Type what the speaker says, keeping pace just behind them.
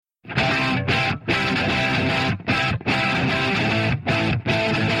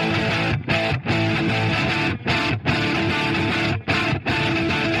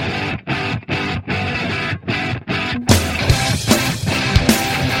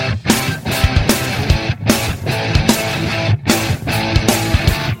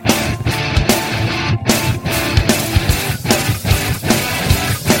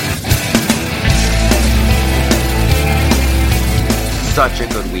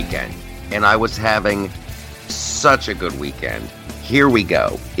weekend, and I was having such a good weekend. Here we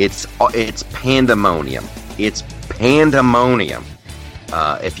go. It's pandemonium. It's pandemonium.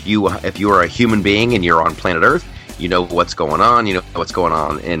 If you are a human being and you're on planet Earth, you know what's going on. You know what's going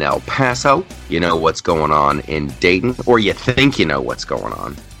on in El Paso. You know what's going on in Dayton, or you think you know what's going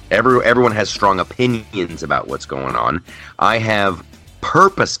on. Everyone has strong opinions about what's going on. I have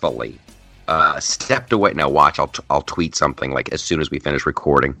purposefully stepped away. Now watch, I'll tweet something like as soon as we finish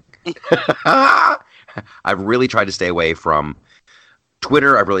recording. I've really tried to stay away from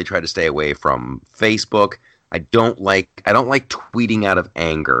Twitter. I've really tried to stay away from Facebook. I don't like tweeting out of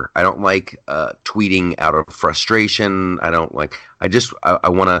anger. I don't like tweeting out of frustration. I want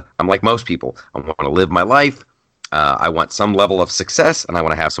to, I'm like most people. I want to live my life. I want some level of success, and I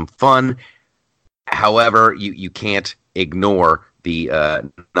want to have some fun. However, you can't ignore the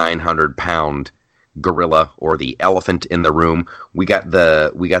 900-pound gorilla or the elephant in the room. We got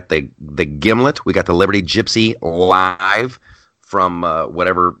the gimlet. We got the Liberty Gypsy live from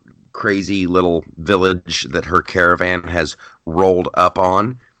whatever crazy little village that her caravan has rolled up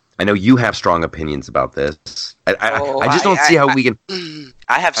on. I know you have strong opinions about this. I just don't see how we can.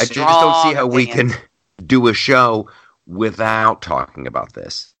 I have. I just don't see how we can do a show without talking about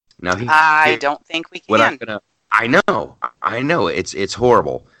this. Now, I don't think we can. I know. It's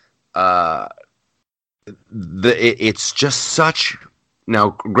horrible. It's just such.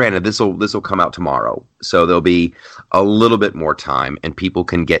 Now, granted, this will come out tomorrow, so there'll be a little bit more time, and people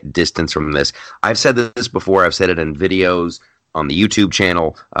can get distance from this. I've said this before. I've said it in videos on the YouTube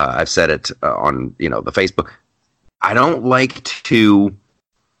channel. I've said it on the Facebook. I don't like to,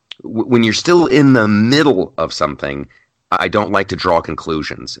 when you're still in the middle of something, I don't like to draw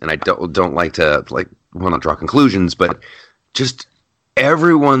conclusions, and I don't like to not draw conclusions, but just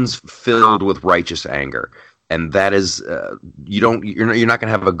everyone's filled with righteous anger. And that is, you're not going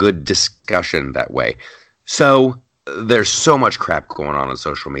to have a good discussion that way. So there's so much crap going on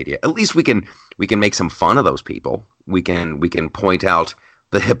social media. At least we can make some fun of those people. We can point out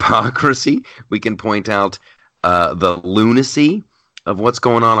the hypocrisy. We can point out the lunacy of what's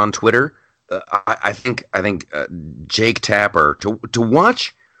going on Twitter. I think Jake Tapper to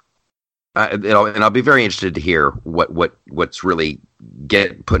watch. And I'll be very interested to hear what's really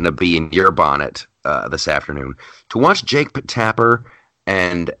putting a bee in your bonnet this afternoon. To watch Jake Tapper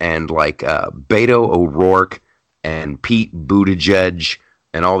and Beto O'Rourke and Pete Buttigieg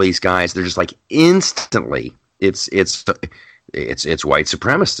and all these guys, they're just like instantly. It's white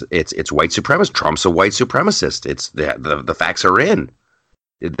supremacist. It's white supremacist. Trump's a white supremacist. It's the facts are in.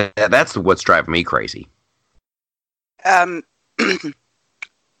 That's what's driving me crazy.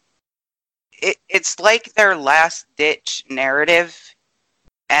 It's like their last-ditch narrative,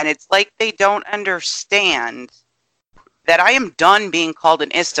 and it's like they don't understand that I am done being called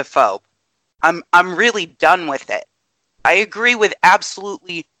an istophobe. I'm really done with it. I agree with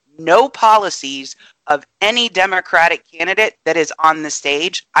absolutely no policies of any Democratic candidate that is on the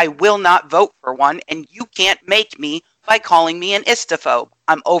stage. I will not vote for one, and you can't make me by calling me an istophobe.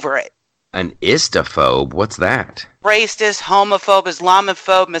 I'm over it. An istophobe? What's that? Racist, homophobe,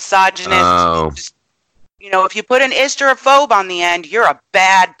 Islamophobe, misogynist. Oh. If you put an ist or a phobe on the end, you're a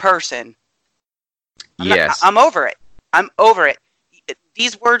bad person. I'm over it. I'm over it.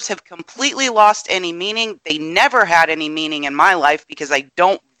 These words have completely lost any meaning. They never had any meaning in my life because I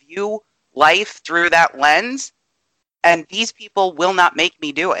don't view life through that lens. And these people will not make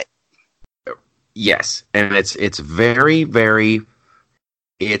me do it. Yes. And it's very, very...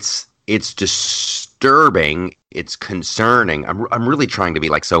 It's disturbing. It's concerning. I'm really trying to be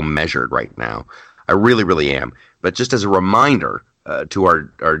so measured right now. I really, really am. But just as a reminder to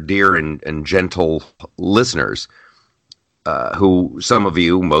our dear and gentle listeners, who some of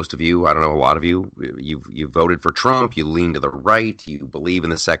you, most of you, I don't know, a lot of you, you voted for Trump. You lean to the right. You believe in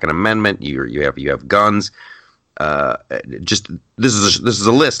the Second Amendment. You have guns. Just this is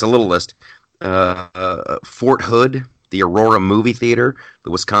a list, a little list. Fort Hood, the Aurora Movie Theater,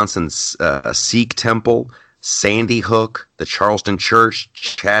 the Wisconsin Sikh Temple, Sandy Hook, the Charleston Church,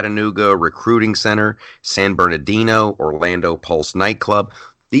 Chattanooga Recruiting Center, San Bernardino, Orlando Pulse Nightclub.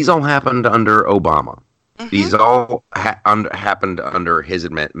 These all happened under Obama. Mm-hmm. These all happened under his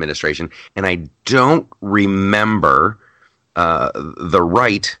administration. And I don't remember the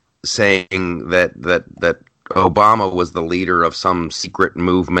right saying that Obama was the leader of some secret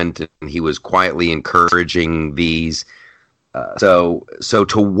movement and he was quietly encouraging these. So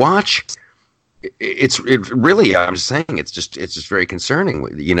to watch, it really, I'm just saying, it's just very concerning.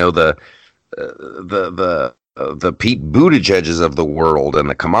 The Pete Buttigiegs of the world and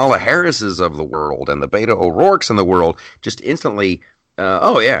the Kamala Harrises of the world and the Beto O'Rourkes in the world just instantly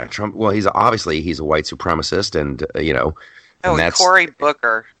Oh yeah, Trump. Well, he's a white supremacist, and Oh, and and that's Cory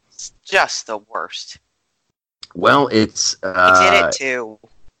Booker, is just the worst. well, it's He did it too.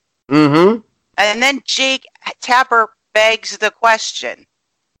 Mm-hmm. And then Jake Tapper begs the question.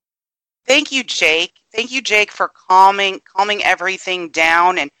 Thank you, Jake. Thank you, Jake, for calming everything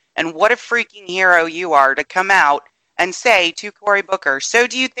down. And what a freaking hero you are to come out and say to Cory Booker, so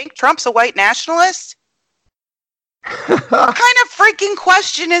do you think Trump's a white nationalist? What kind of freaking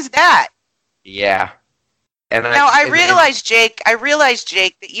question is that? Yeah. And I realize, Jake,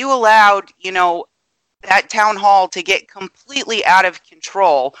 that you allowed, that town hall to get completely out of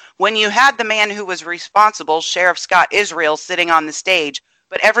control when you had the man who was responsible, Sheriff Scott Israel, sitting on the stage,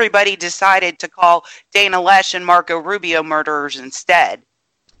 but everybody decided to call Dana Loesch and Marco Rubio murderers instead.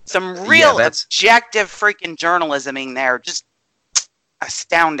 Some real objective freaking journalism in there, just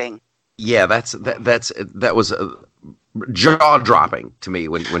astounding. Yeah, that was jaw dropping to me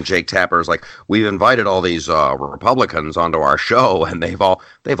when Jake Tapper is like, we've invited all these Republicans onto our show and they've all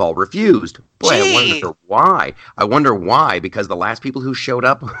refused. Boy, I wonder why, because the last people who showed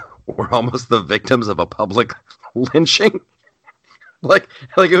up were almost the victims of a public lynching. like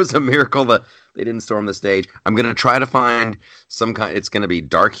it was a miracle that they didn't storm the stage. I'm going to try to find some kind. It's going to be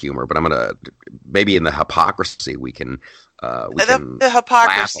dark humor, but I'm going to maybe in the hypocrisy we can. The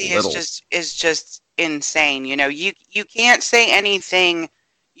hypocrisy is just insane. You can't say anything.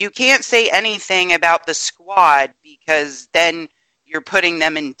 You can't say anything about the squad because then you're putting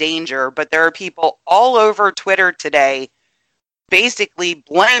them in danger. But there are people all over Twitter today basically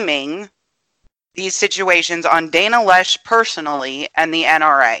blaming these situations on Dana Loesch personally and the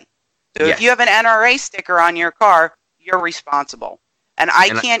NRA. So if you have an NRA sticker on your car, you're responsible. And I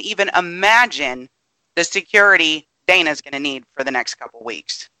can't even imagine the security Dana's going to need for the next couple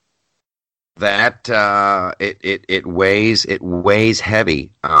weeks. That it weighs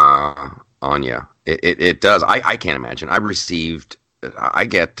heavy on you. It does. I can't imagine. I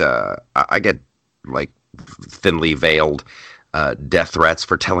get like thinly veiled death threats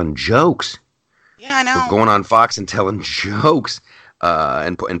for telling jokes. Yeah, I know. For going on Fox and telling jokes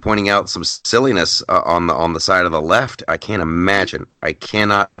and pointing out some silliness on the side of the left. I can't imagine. I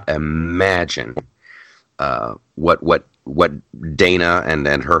cannot imagine what Dana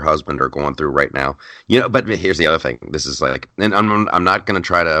and her husband are going through right now. But here's the other thing. This is like, and I'm not going to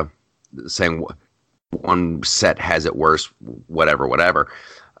try to say one set has it worse, whatever.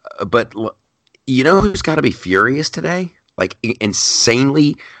 But who's got to be furious today? Like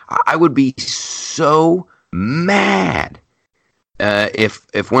insanely, I would be so mad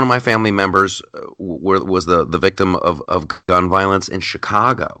if one of my family members was the victim of gun violence in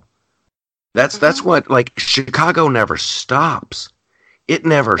Chicago. That's what, like, Chicago never stops. It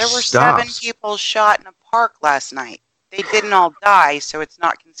never stops. There were 7 people shot in a park last night. They didn't all die, so it's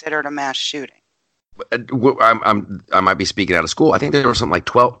not considered a mass shooting. I might be speaking out of school. I think there were something like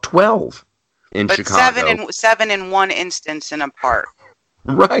 12 in Chicago. 7 in one instance in a park.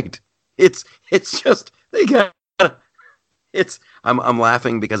 Right. It's just they got. I'm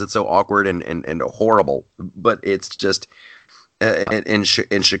laughing because it's so awkward and horrible, but it's just. In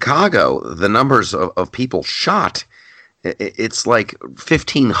Chicago, the numbers of people shot, it's like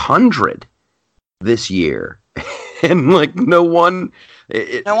 1,500 this year, and like no one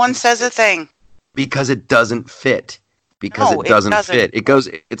says a thing because it doesn't fit. Because it doesn't fit. It goes.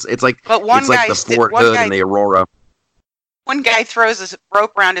 It's like. But it's like the Fort Hood and the Aurora. One guy throws a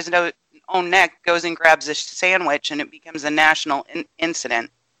rope around his own neck, goes and grabs a sandwich, and it becomes a national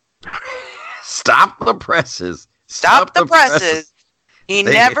incident. Stop the presses. Stop the presses. He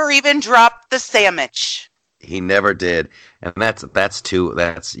never even dropped the sandwich. He never did. And that's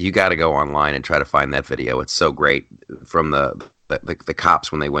you got to go online and try to find that video. It's so great from the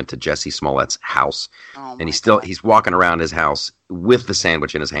cops when they went to Jesse Smollett's house. Oh, and he's walking around his house with the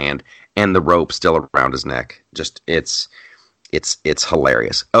sandwich in his hand and the rope still around his neck. Just it's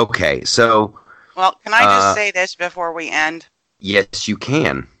hilarious. Okay, so well, can I just say this before we end? Yes, you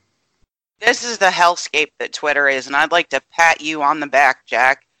can. This is the hellscape that Twitter is, and I'd like to pat you on the back,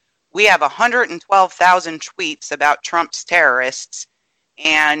 Jack. We have 112,000 tweets about Trump's terrorists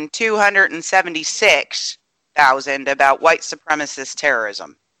and 276,000 about white supremacist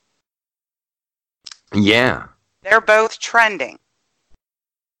terrorism. Yeah. They're both trending.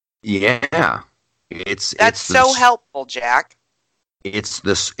 Yeah. That's so helpful, Jack. It's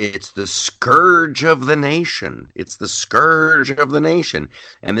the scourge of the nation. It's the scourge of the nation.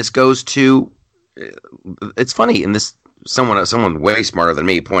 And this goes to, it's funny, and this someone way smarter than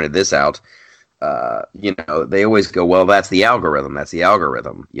me pointed this out. They always go, well, that's the algorithm. It's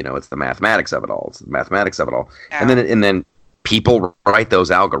the mathematics of it all. Yeah. And then people write those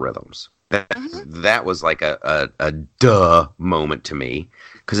algorithms. That was like a duh moment to me,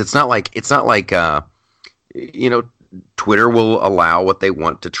 because it's not like Twitter will allow what they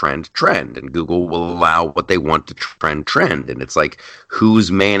want to trend, and Google will allow what they want to trend, and it's like,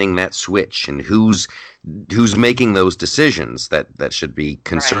 who's manning that switch, and who's making those decisions that should be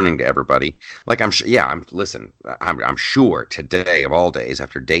concerning to everybody. Like, I'm sure today of all days,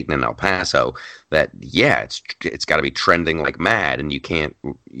 after Dayton and El Paso, that it's got to be trending like mad, and you can't,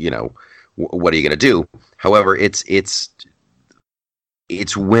 what are you going to do? However, it's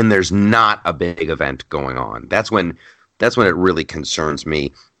when there's not a big event going on. That's when it really concerns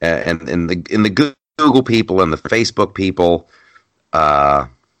me. And the Google people and the Facebook people,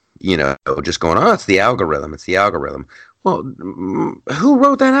 just going, oh, it's the algorithm. It's the algorithm. Well, who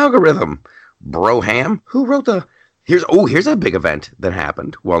wrote that algorithm? Broham? Who wrote here's a big event that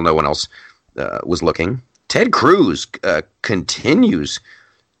happened while no one else was looking. Ted Cruz continues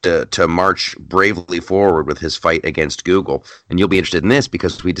to march bravely forward with his fight against Google. And you'll be interested in this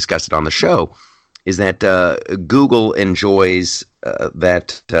because we discussed it on the show, is that Google enjoys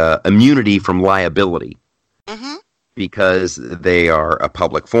that immunity from liability because they are a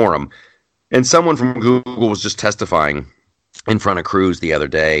public forum. And someone from Google was just testifying in front of Cruz the other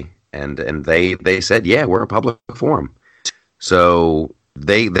day, and they said, yeah, we're a public forum. So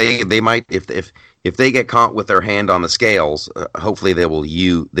they might, if they get caught with their hand on the scales, hopefully they will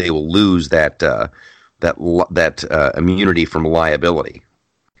lose that immunity from liability.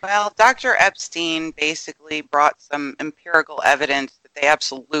 Well, Dr. Epstein basically brought some empirical evidence that they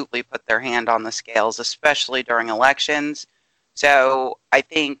absolutely put their hand on the scales, especially during elections. So I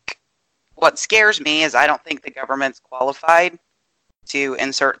think what scares me is I don't think the government's qualified to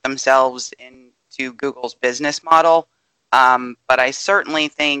insert themselves into Google's business model. But I certainly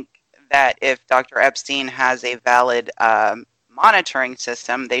think that if Dr. Epstein has a valid monitoring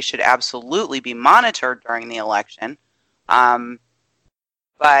system, they should absolutely be monitored during the election.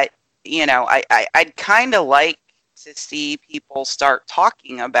 But, I'd kind of like to see people start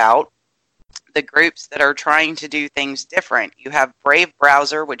talking about the groups that are trying to do things different. You have Brave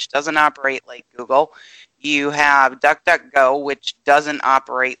Browser, which doesn't operate like Google. You have DuckDuckGo, which doesn't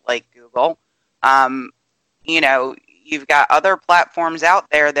operate like Google. You've got other platforms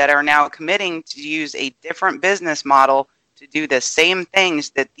out there that are now committing to use a different business model to do the same things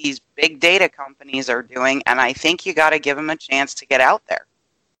that these big data companies are doing, and I think you got to give them a chance to get out there.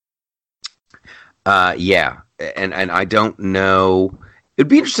 Yeah, and I don't know. It'd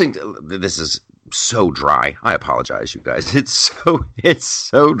be interesting. This is so dry. I apologize, you guys. It's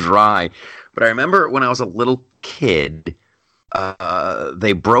so dry. But I remember when I was a little kid,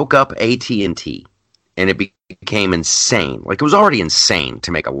 they broke up AT&T, and it became insane. Like, it was already insane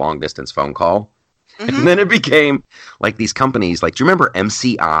to make a long distance phone call, and then it became like these companies. Like, do you remember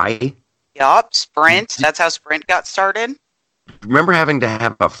MCI? Yup, Sprint. That's how Sprint got started. Remember having to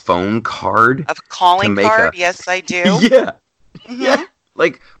have a phone card? A calling card? Yes, I do. Yeah. Yeah.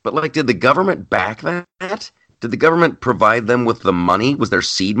 But did the government back that? Did the government provide them with the money? Was there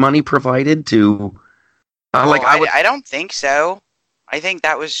seed money provided to? I don't think so. I think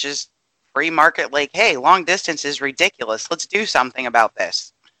that was just free market. Like, hey, long distance is ridiculous. Let's do something about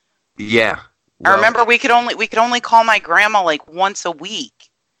this. Yeah. I remember we could only call my grandma like once a week.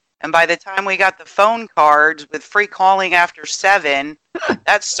 And by the time we got the phone cards with free calling after 7,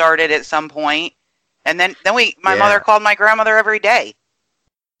 that started at some point. And then my mother called my grandmother every day.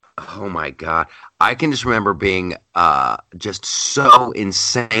 Oh my God. I can just remember being just so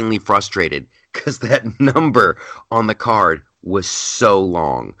insanely frustrated because that number on the card was so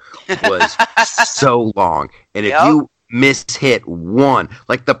long. And if you mishit one,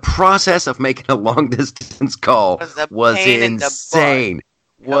 like, the process of making a long distance call was insane.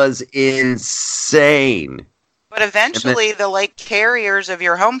 Was insane. But eventually the carriers of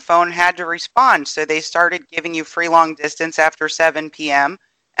your home phone had to respond, so they started giving you free long distance after 7 p.m.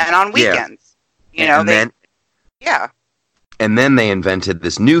 and on weekends. And then they invented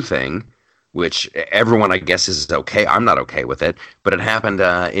this new thing, which everyone, I guess, is okay. I'm not okay with it, but it happened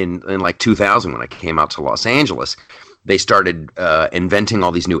in 2000 when I came out to Los Angeles. They started inventing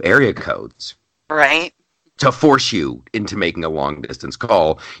all these new area codes. Right. To force you into making a long distance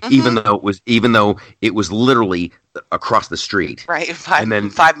call, even though it was literally across the street, right?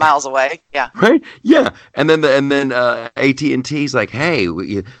 5 miles away, yeah, right, yeah. And then AT&T's like, hey,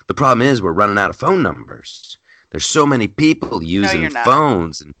 the problem is we're running out of phone numbers. There's so many people using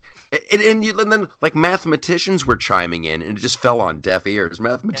phones, and then like mathematicians were chiming in, and it just fell on deaf ears.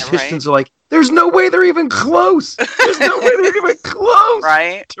 Mathematicians are like, there's no way they're even close. There's no way they're even close,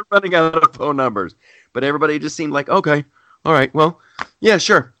 right, to running out of phone numbers. But everybody just seemed like, okay, All right. Well, yeah,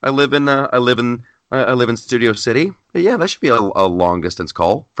 sure. I live in Studio City. Yeah, that should be a long distance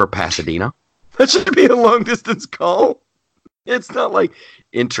call for Pasadena. That should be a long distance call. It's not like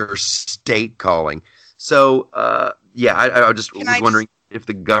interstate calling. So, yeah, I just was wondering if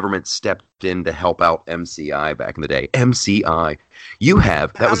the government stepped in to help out MCI back in the day. MCI,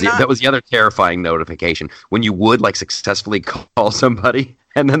 that was the other terrifying notification when you would like successfully call somebody,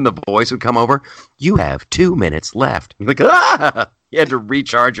 and then the voice would come over. You have 2 minutes left. You're like, you had to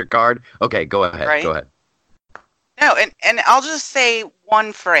recharge your card. Okay, go ahead. Right? Go ahead. No, and I'll just say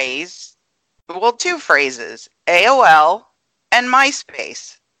one phrase. Well, two phrases: AOL and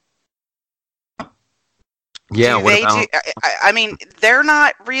MySpace. Yeah, I mean, they're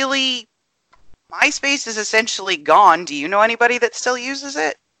not really. MySpace is essentially gone. Do you know anybody that still uses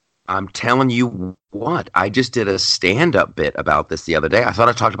it? I'm telling you what. I just did a stand-up bit about this the other day. I thought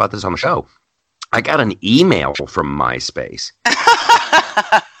I talked about this on the show. I got an email from MySpace.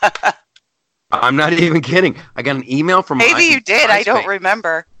 I'm not even kidding. I got an email from Maybe you did. MySpace I don't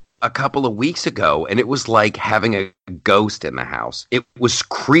remember. A couple of weeks ago, and it was like having a ghost in the house. It was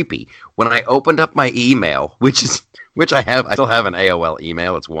creepy. When I opened up my email, which I still have an AOL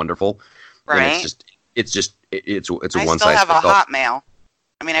email. It's wonderful. Right. And it's a one size. I still have a Hotmail.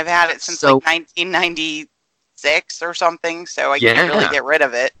 I mean, I've had it since like 1996 or something, so I can't really get rid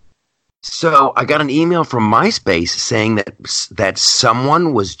of it. So I got an email from MySpace saying that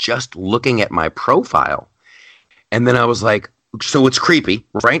someone was just looking at my profile, and then I was like, so it's creepy,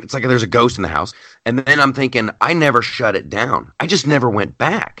 right? It's like there's a ghost in the house. And then I'm thinking, I never shut it down. I just never went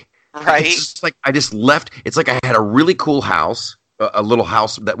back. Right. It's just like I just left. It's like I had a really cool house, a little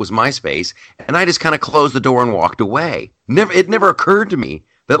house that was MySpace, and I just kind of closed the door and walked away. It never occurred to me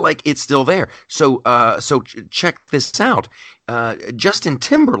that like it's still there. So check this out. Justin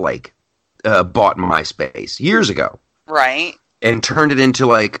Timberlake bought MySpace years ago. Right. And turned it into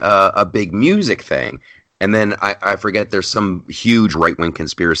like a big music thing. And then I forget there's some huge right-wing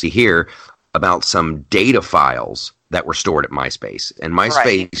conspiracy here about some data files that were stored at MySpace. And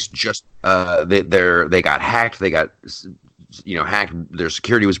MySpace just they got hacked. They got hacked. Their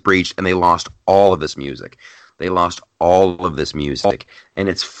security was breached, and they lost all of this music. And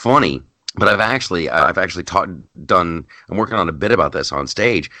it's funny, but I've actually I'm working on a bit about this on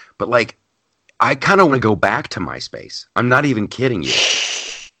stage. But like, I kind of want to go back to MySpace. I'm not even kidding you.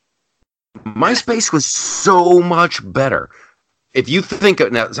 MySpace was so much better. If you think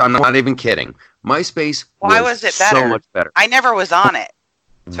of now, I'm not even kidding. MySpace was it better? So much better. I never was on it,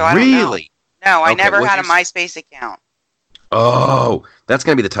 so I don't know. No, I never had a MySpace account. Oh, that's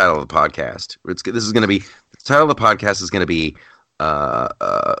going to be the title of the podcast. The title of the podcast is going to be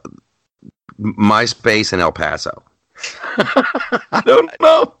MySpace in El Paso. I don't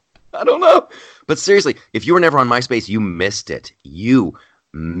know. But seriously, if you were never on MySpace, you missed it.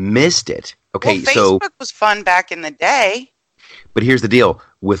 Okay, well, Facebook was fun back in the day. But here's the deal.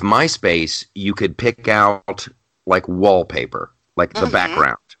 With MySpace, you could pick out like wallpaper, like the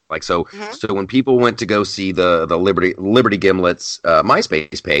background. Like so when people went to go see the Liberty Gimlet's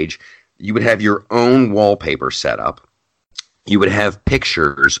MySpace page, you would have your own wallpaper set up. You would have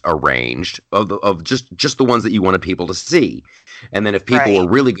pictures arranged of just the ones that you wanted people to see. And then if people were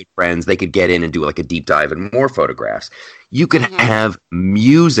really good friends, they could get in and do like a deep dive and more photographs. You could have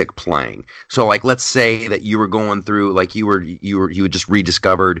music playing. So like, let's say that you were going through, like you had just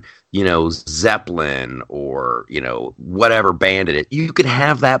rediscovered, Zeppelin or, whatever band it is. You could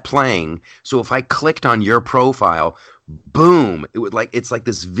have that playing. So if I clicked on your profile, boom, it's like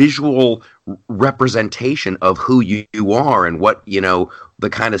this visual representation of who you are and what, the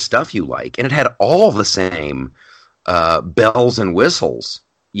kind of stuff you like. And it had all the same bells and whistles.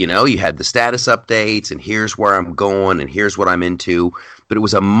 You had the status updates and here's where I'm going and here's what I'm into. But it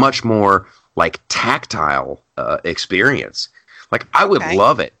was a much more like tactile experience. Like I would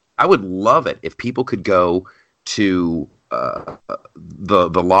love it. I would love it if people could go to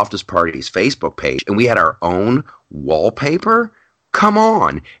the Loftus Party's Facebook page and we had our own wallpaper. Come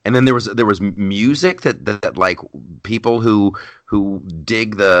on. And then there was music that like people who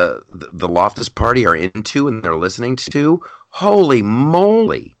dig the Loftus Party are into and they're listening to. Holy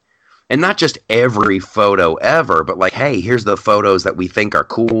moly. And not just every photo ever, but like, hey, here's the photos that we think are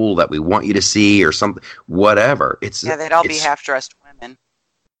cool that we want you to see or something, whatever. They'd all be half-dressed women.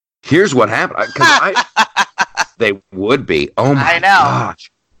 Here's what happened. They would be. Oh my gosh.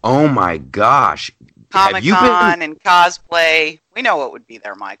 Oh my gosh. Comic-Con and cosplay. We know what would be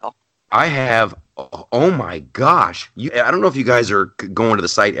there, Michael. I have. Oh my gosh. I don't know if you guys are going to the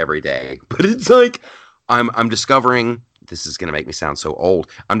site every day, but it's like I'm discovering. This is going to make me sound so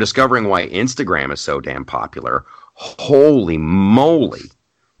old. I'm discovering why Instagram is so damn popular. Holy moly.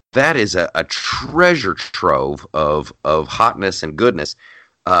 That is a treasure trove of hotness and goodness.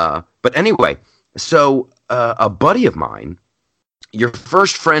 But anyway, so a buddy of mine, your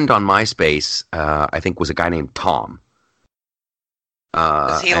first friend on MySpace, I think, was a guy named Tom.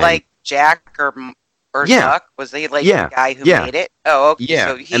 Was he like Jack or Zuck? Was he like the guy who made it? Oh, okay. Yeah.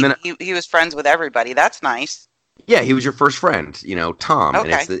 So he was friends with everybody. That's nice. Yeah, he was your first friend, Tom.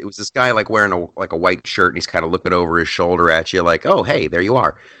 Okay. And it was this guy like wearing a white shirt, and he's kind of looking over his shoulder at you like, oh, hey, there you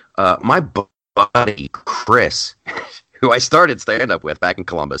are. My buddy, Chris, who I started stand-up with back in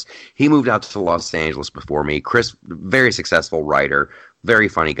Columbus, he moved out to Los Angeles before me. Chris, very successful writer, very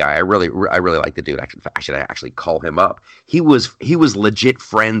funny guy. I really like the dude. I should actually call him up. He was legit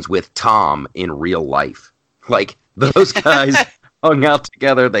friends with Tom in real life. Like, those guys hung out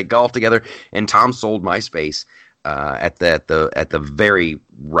together, they golfed together, and Tom sold MySpace at the very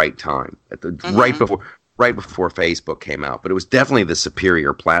right time, right before Facebook came out. But it was definitely the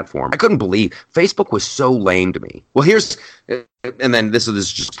superior platform. I couldn't believe Facebook was so lame to me. Well, and then this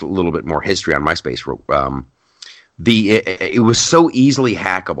is just a little bit more history on MySpace. It was so easily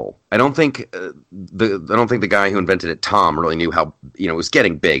hackable. I don't think the guy who invented it, Tom, really knew how it was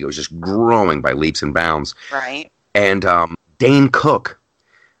getting big. It was just growing by leaps and bounds. Right. And Dane Cook.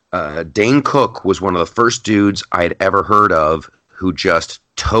 Dane Cook was one of the first dudes I'd ever heard of who just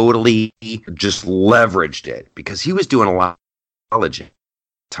totally just leveraged it, because he was doing a lot of college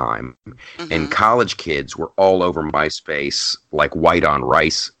time, and college kids were all over MySpace like white on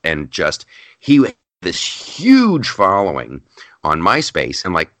rice, and just he had this huge following on MySpace,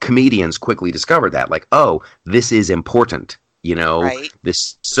 and like comedians quickly discovered that, like, oh, this is important, right.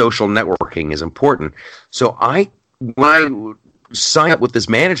 This social networking is important. So when I signed up with this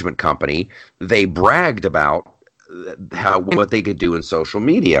management company, they bragged about what they could do in social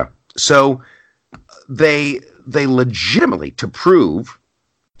media. So they legitimately, to prove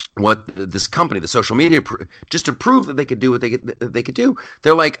what this company, the social media, just to prove that they could do what they could do,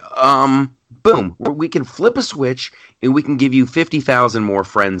 they're like, boom, we can flip a switch and we can give you 50,000 more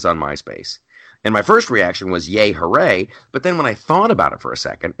friends on MySpace. And my first reaction was, yay, hooray. But then when I thought about it for a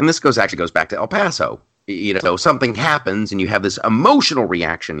second, and this actually goes back to El Paso, something happens and you have this emotional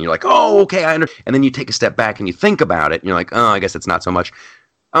reaction. You're like, oh, okay, I understand. And then you take a step back and you think about it and you're like, oh, I guess it's not so much.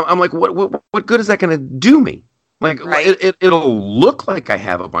 I'm like, what good is that going to do me? Like, right. It'll look like I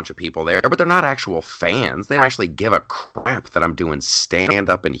have a bunch of people there, but they're not actual fans. They don't actually give a crap that I'm doing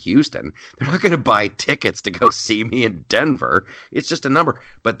stand-up in Houston. They're not going to buy tickets to go see me in Denver. It's just a number.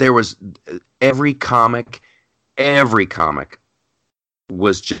 But there was every comic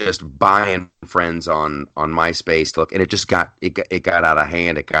was just buying friends on MySpace. Look, and it just got out of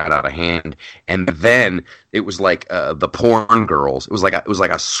hand. It got out of hand, and then it was like the porn girls. It was like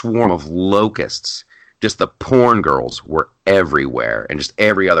a swarm of locusts. Just the porn girls were everywhere, and just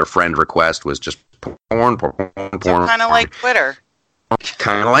every other friend request was just porn. Kind of like Twitter.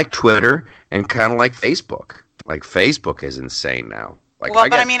 Kind of like Twitter, and kind of like Facebook. Like, Facebook is insane now. Like,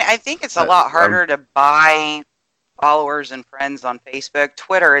 I think it's a lot harder to buy followers and friends on Facebook.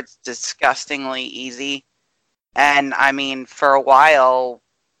 Twitter, it's disgustingly easy. And I mean, for a while,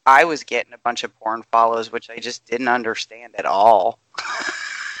 I was getting a bunch of porn follows, which I just didn't understand at all.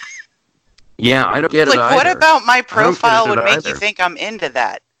 Yeah, I don't get it either. What about my profile would make you think I'm into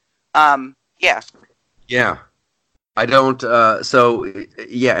that? Yeah. Yeah. I don't, and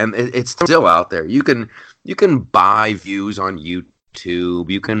it's still out there. You can buy views on YouTube.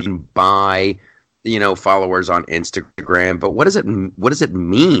 You can buy, followers on Instagram. But what does it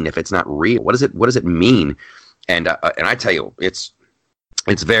mean if it's not real? What does it mean? And I tell you, it's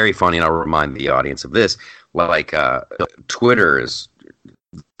very funny, and I'll remind the audience of this. Like, Twitter is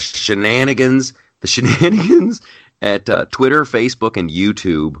the shenanigans at Twitter, Facebook, and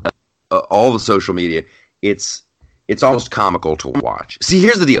YouTube, all the social media. It's almost comical to watch. See,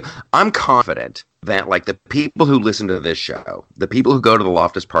 here's the deal. I'm confident that, like, the people who listen to this show, the people who go to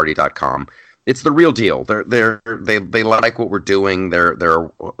theloftusparty.com, it's the real deal. They like what we're doing. They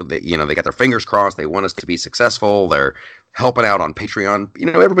got their fingers crossed. They want us to be successful. They're helping out on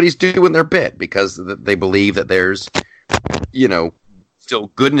Patreon. Everybody's doing their bit because they believe that there's, still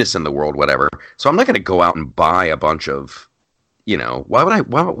goodness in the world, whatever. So I'm not going to go out and buy a bunch of, why would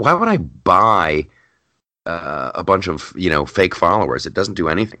I buy a bunch of, fake followers? It doesn't do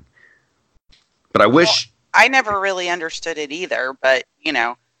anything. But I wish. Well, I never really understood it either, but,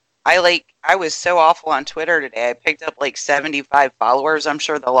 I was so awful on Twitter today. I picked up like 75 followers. I'm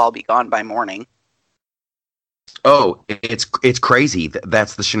sure they'll all be gone by morning. Oh, it's crazy.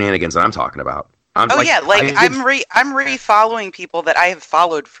 That's the shenanigans that I'm talking about. I'm re-following people that I have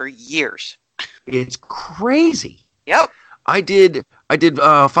followed for years. It's crazy. Yep. I did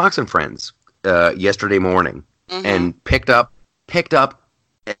Fox and Friends yesterday morning and picked up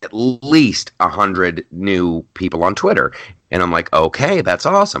at least 100 new people on Twitter. And I'm like, okay, that's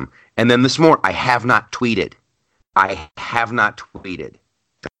awesome. And then this morning, I have not tweeted.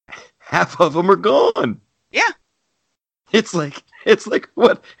 Half of them are gone. Yeah. It's like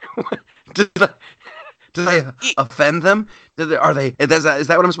what did I offend them? Is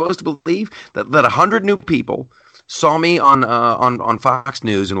that what I'm supposed to believe? That 100 new people saw me on Fox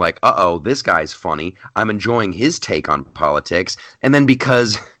News and like, uh-oh, this guy's funny. I'm enjoying his take on politics. And then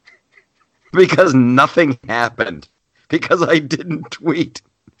because nothing happened, because I didn't tweet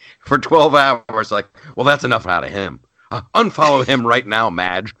for 12 hours, like, well, that's enough out of him. Unfollow him right now,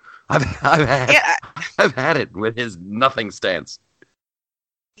 Madge. I've had it with his nothing stance.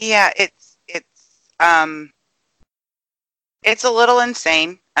 Yeah, it's a little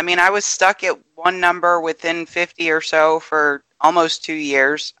insane. I mean, I was stuck at one number within 50 or so for almost 2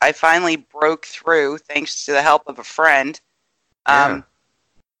 years. I finally broke through thanks to the help of a friend,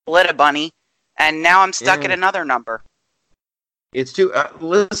 Lit a Bunny, and now I'm stuck at another number. It's too.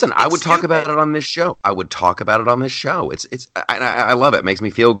 Listen, I would talk about it on this show. I love it. It makes me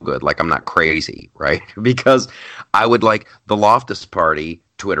feel good. Like I'm not crazy, right? Because I would like the Loftus Party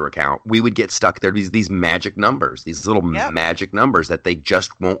Twitter account. We would get stuck there. These magic numbers, these little magic numbers that they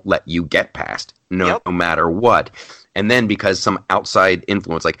just won't let you get past, no matter what. And then because some outside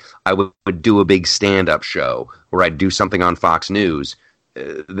influence, like I would do a big stand-up show, or I'd do something on Fox News.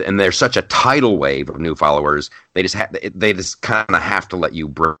 And there's such a tidal wave of new followers. They just kind of have to let you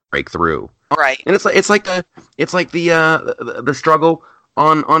break through, right? And it's like the struggle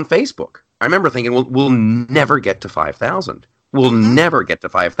on Facebook. I remember thinking, we'll never get to 5,000. We'll never get to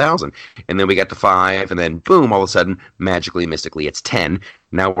 5,000. And then we got to 5, and then boom! All of a sudden, magically, mystically, it's 10.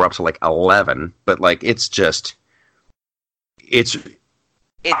 Now we're up to like 11. But like, I'm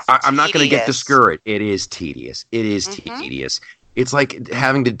not going to get discouraged. It is tedious. Tedious. It's like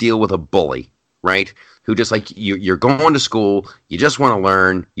having to deal with a bully, right? Who just like you're going to school, you just want to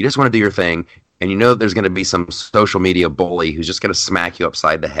learn, you just want to do your thing, and you know there's going to be some social media bully who's just going to smack you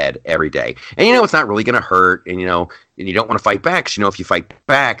upside the head every day. And you know it's not really going to hurt, and you know, and you don't want to fight back, because you know if you fight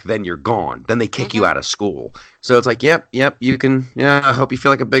back, then you're gone. Then they kick you out of school. So it's like, yep, you can, I hope you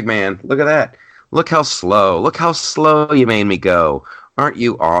feel like a big man. Look at that. Look how slow you made me go. Aren't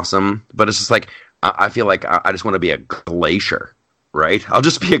you awesome? But it's just like, I feel like I just want to be a glacier. Right? I'll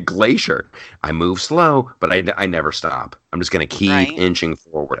just be a glacier. I move slow, but I never stop. I'm just going to keep inching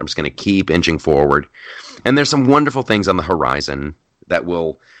forward. And there's some wonderful things on the horizon that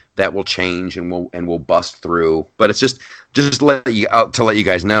will change and will bust through. But it's just to let you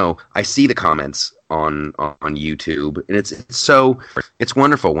guys know, I see the comments on YouTube, and it's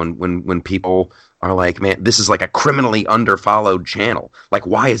wonderful when people are like, man, this is like a criminally underfollowed channel. Like,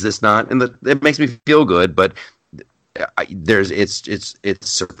 why is this not? And it makes me feel good, but it's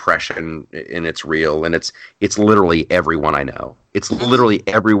suppression, and it's real, and it's literally everyone I know. It's literally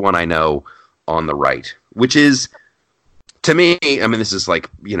everyone I know on the right, which is, to me, I mean, this is like,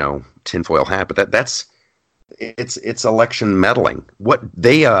 tinfoil hat, but that's it's election meddling. What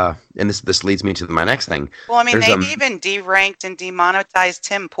they and this leads me to my next thing. Well, I mean, they've even deranked and demonetized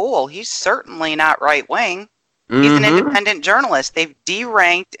Tim Pool. He's certainly not right wing. He's an independent journalist. They've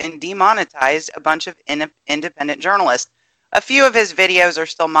deranked and demonetized a bunch of independent journalists. A few of his videos are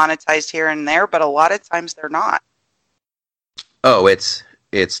still monetized here and there, but a lot of times they're not. Oh, it's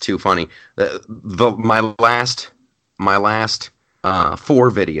too funny. My last 4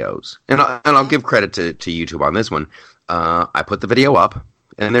 videos, and I'll give credit to YouTube on this one. I put the video up,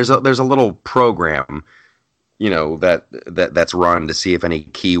 and there's a little program, that's run to see if any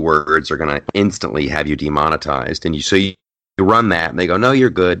keywords are going to instantly have you demonetized. And you run that, and they go, no, you're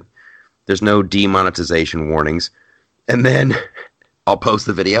good. There's no demonetization warnings. And then I'll post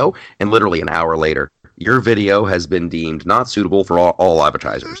the video, and literally an hour later, your video has been deemed not suitable for all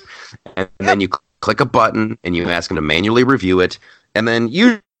advertisers. And then you click a button, and you ask them to manually review it. And then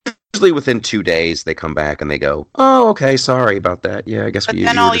usually within 2 days, they come back and they go, oh, okay, sorry about that. Yeah, I guess but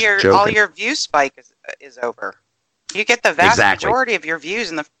then all your view spike is over. You get the vast majority of your views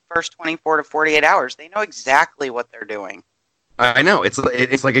in the first 24 to 48 hours. They know exactly what they're doing. I know. It's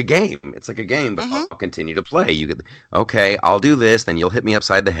like a game. It's like a game, but I'll continue to play. Okay, I'll do this, then you'll hit me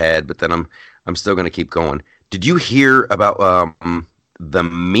upside the head, but then I'm still going to keep going. Did you hear about the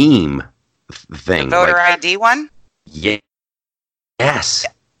meme thing? The voter ID one? Yeah. Yes.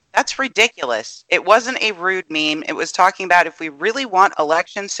 That's ridiculous. It wasn't a rude meme. It was talking about if we really want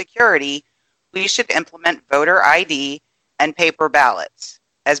election security, we should implement voter ID and paper ballots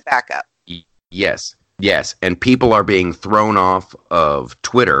as backup. Yes, yes, and people are being thrown off of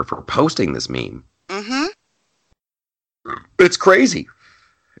Twitter for posting this meme. Mm-hmm. It's crazy.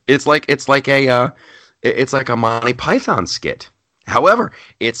 It's like a Monty Python skit. However,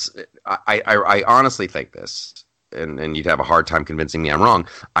 I honestly think this, and you'd have a hard time convincing me I'm wrong.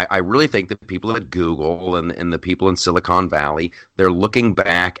 I really think that people at Google and the people in Silicon Valley, they're looking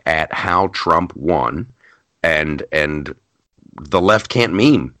back at how Trump won, and the left can't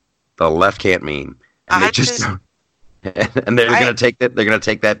meme. The left can't meme, and they just and they're going to take that. They're going to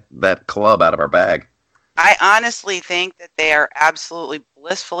take that club out of our bag. I honestly think that they are absolutely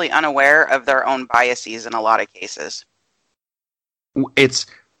blissfully unaware of their own biases in a lot of cases. It's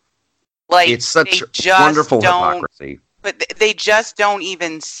such wonderful hypocrisy. But they just don't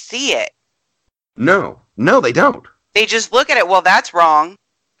even see it. No, they don't. They just look at it, well, that's wrong,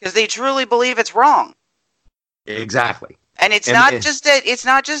 because they truly believe it's wrong. Exactly. And it's not just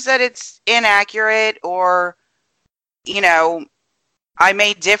that it's inaccurate or, I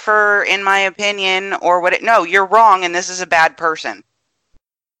may differ in my opinion or no, you're wrong and this is a bad person.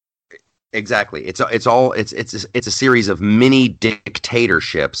 Exactly. It's a series of mini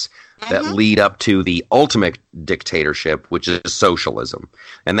dictatorships that lead up to the ultimate dictatorship, which is socialism.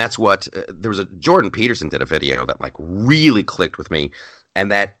 And that's what Jordan Peterson did a video that like really clicked with me,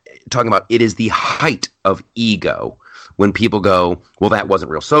 and that talking about it is the height of ego when people go, well, that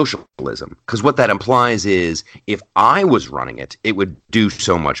wasn't real socialism, because what that implies is if I was running it, it would do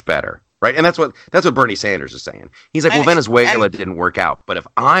so much better. Right, and that's what Bernie Sanders is saying. He's like, well, Venezuela didn't work out, but if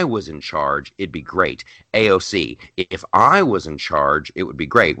I was in charge, it'd be great. AOC, if I was in charge, it would be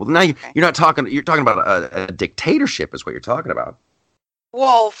great. Well, now you're not talking. You're talking about a dictatorship, is what you're talking about.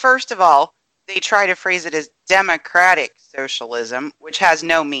 Well, first of all, they try to phrase it as democratic socialism, which has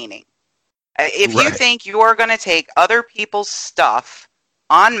no meaning. If you think you're going to take other people's stuff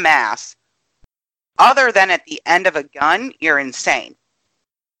en masse, other than at the end of a gun, you're insane.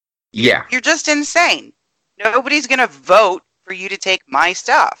 Yeah. You're just insane. Nobody's going to vote for you to take my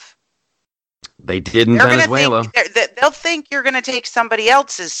stuff. They did in Venezuela. They'll think you're going to take somebody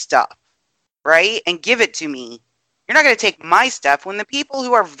else's stuff, right? And give it to me. You're not going to take my stuff. When the people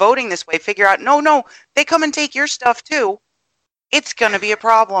who are voting this way figure out, no, they come and take your stuff too, it's going to be a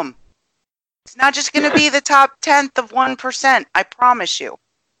problem. It's not just going to be the top 10th of 1%. I promise you.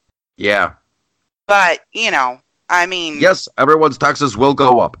 Yeah. But, I mean... Yes, everyone's taxes will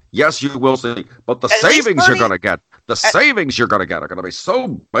go up. Yes, you will see. But the savings you're going to get, are going to be so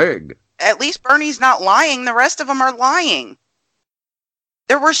big. At least Bernie's not lying. The rest of them are lying.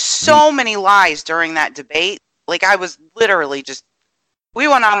 There were so many lies during that debate. Like, I was literally we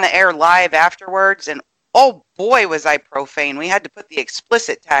went on the air live afterwards, and oh boy, was I profane. We had to put the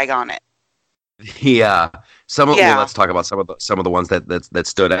explicit tag on it. Yeah. Well, let's talk about some of the ones that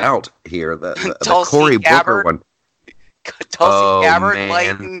stood out here. The Cory Booker one. Tulsi Gabbard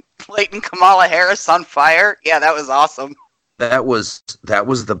lighting Kamala Harris on fire. Yeah, that was awesome. That was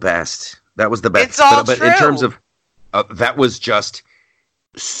the best. That was the best. It's all true. But in terms of that was just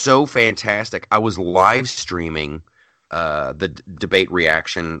so fantastic. I was live streaming the debate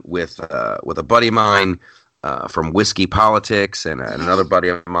reaction with a buddy of mine from Whiskey Politics and another buddy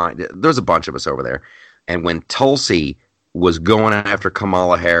of mine. There's a bunch of us over there. And when Tulsi was going after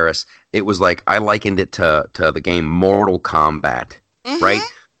Kamala Harris, it was like I likened it to the game Mortal Kombat, right?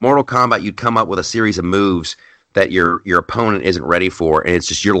 Mortal Kombat, you'd come up with a series of moves that your opponent isn't ready for, and it's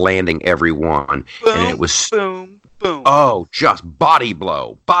just you're landing every one. Boom, and it was boom, boom. Oh, just body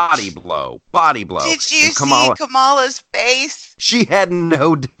blow, body blow, body blow. Did you see Kamala's face? She had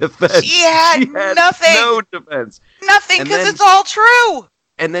no defense. She had nothing. No defense. Nothing, because it's all true.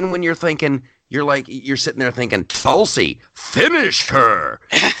 And then when you're thinking, you're sitting there thinking, Tulsi, finish her.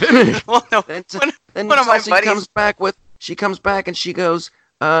 Finish. Well, no. Then one of my buddies comes back and she goes,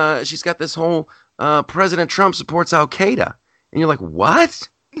 she's got this whole President Trump supports Al Qaeda. And you're like, what?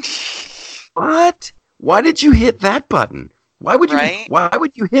 What? Why did you hit that button? Why would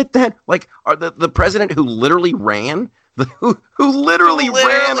you hit that? Like, are the president who literally ran? Who literally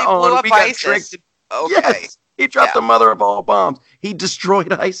ran on? We got ISIS. tricked. Okay. Yes. He dropped the mother of all bombs. He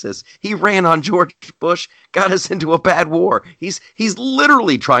destroyed ISIS. He ran on George Bush, got us into a bad war. He's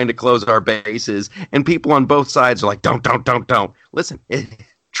literally trying to close our bases, and people on both sides are like, don't. Listen,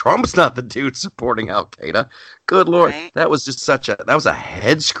 Trump's not the dude supporting Al Qaeda. Good Lord, right. That was just that was a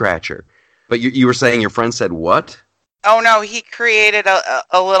head scratcher. But you were saying your friend said what? Oh no, he created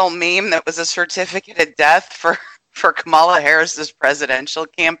a little meme that was a certificate of death for Kamala Harris's presidential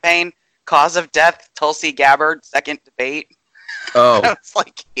campaign. Cause of death, Tulsi Gabbard, second debate. Oh. I was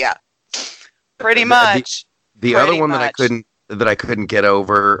like, yeah, pretty much. The other one that that I couldn't get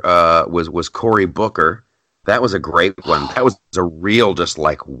over was Cory Booker. That was a great one. That was a real just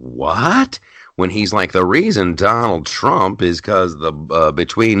like, what? When he's like, the reason Donald Trump is because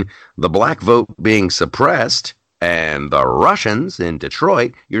between the black vote being suppressed and the Russians in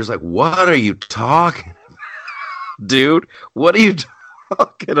Detroit, you're just like, what are you talking about, dude? What are you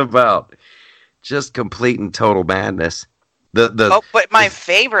talking about? Just complete and total madness. But my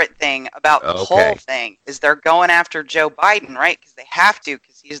favorite thing about the whole thing is they're going after Joe Biden, right? Because they have to,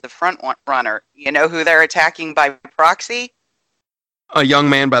 because he's the front runner. You know who they're attacking by proxy? A young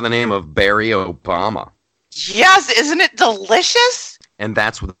man by the name of Barry Obama. Yes, isn't it delicious? And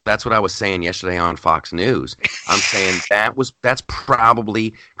that's what I was saying yesterday on Fox News. I'm saying that's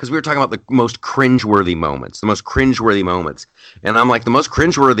probably because we were talking about the most cringeworthy moments. And I'm like, the most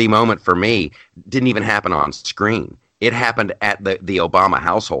cringeworthy moment for me didn't even happen on screen. It happened at the Obama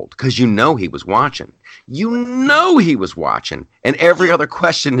household because he was watching. And every other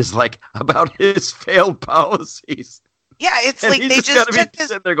question is like about his failed policies. Yeah, it's and like they just took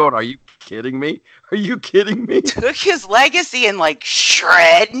sitting there going, "Are you kidding me? Are you kidding me?" Took his legacy and like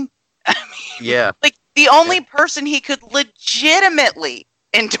shred. I mean, yeah. Like the only person he could legitimately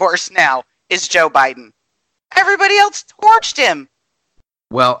endorse now is Joe Biden. Everybody else torched him.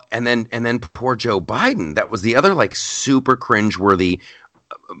 Well, and then poor Joe Biden. That was the other like super cringeworthy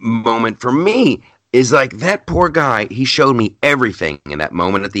moment for me. Is like that poor guy. He showed me everything in that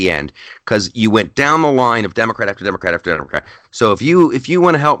moment at the end because you went down the line of Democrat after Democrat after Democrat. So if you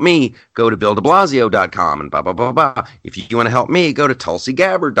want to help me, go to BillDeBlasio.com and blah blah blah blah. If you want to help me, go to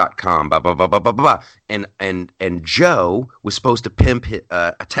TulsiGabbard.com blah blah blah blah blah blah. And Joe was supposed to pimp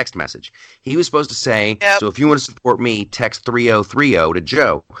a text message. He was supposed to say, yep. So if you want to support me, text 3030 to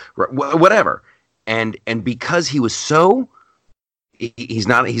Joe, whatever. And because he was so. He's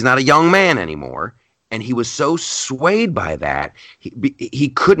not a young man anymore, and he was so swayed by that he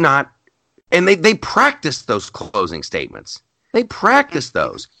could not. And they practiced those closing statements. They practiced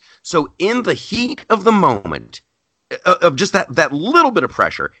those. So in the heat of the moment, of just that little bit of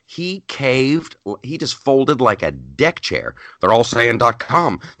pressure, he caved. He just folded like a deck chair. They're all saying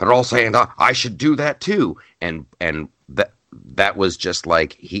 .com. They're all saying I should do that too. And that was just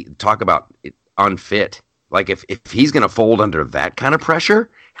like he talk about unfit. Like, if he's going to fold under that kind of pressure,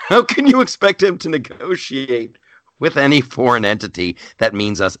 how can you expect him to negotiate with any foreign entity that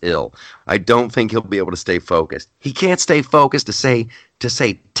means us ill? I don't think he'll be able to stay focused. He can't stay focused to say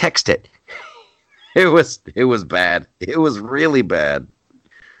text it. It was bad. It was really bad.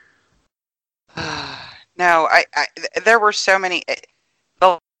 No, there were so many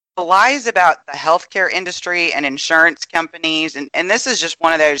the lies about the healthcare industry and insurance companies, and this is just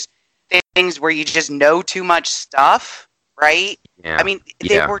one of those things where you just know too much stuff, right? Yeah. I mean,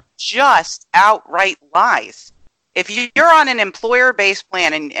 they were just outright lies. If you're on an employer-based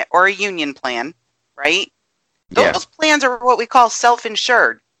plan or a union plan, right? Those plans are what we call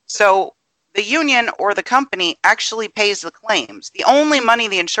self-insured. So the union or the company actually pays the claims. The only money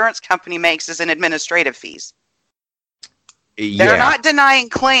the insurance company makes is in administrative fees. Yeah. They're not denying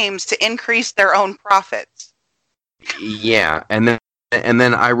claims to increase their own profits. Yeah, and then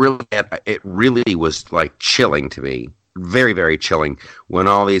it really was like chilling to me, very, very chilling when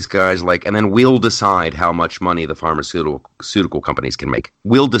all these guys like, and then we'll decide how much money the pharmaceutical companies can make.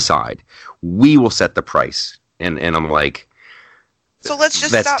 We'll decide. We will set the price. And I'm like, so let's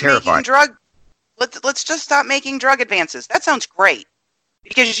just stop making let's just stop making drug advances. That sounds great.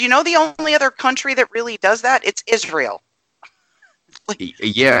 Because the only other country that really does that, it's Israel.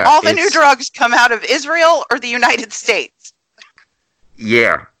 Yeah. All the new drugs come out of Israel or the United States.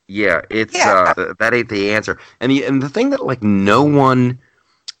 Yeah, it's that ain't the answer. And the thing that like no one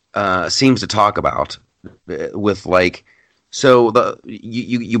seems to talk about with like, so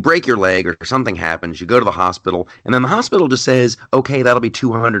you break your leg or something happens, you go to the hospital, and then the hospital just says, okay, that'll be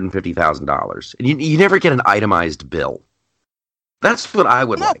 $250,000, and you never get an itemized bill. That's what I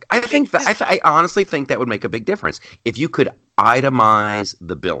would like. I think that I honestly think that would make a big difference if you could itemize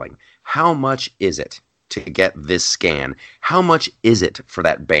the billing. How much is it to get this scan? How much is it for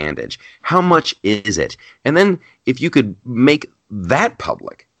that bandage? How much is it? And then if you could make that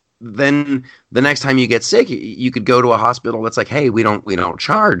public, then the next time you get sick, you could go to a hospital that's like, hey, we don't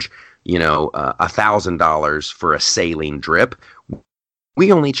charge, $1,000 for a saline drip.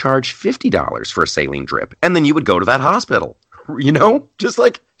 We only charge $50 for a saline drip. And then you would go to that hospital, just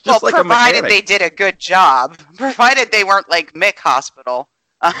like provided they did a good job, provided they weren't like Mick Hospital.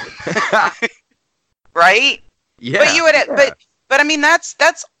 Right? Yeah. But you would, but I mean, that's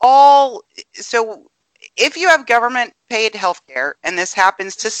all. So if you have government paid healthcare, and this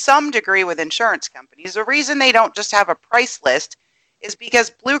happens to some degree with insurance companies, the reason they don't just have a price list is because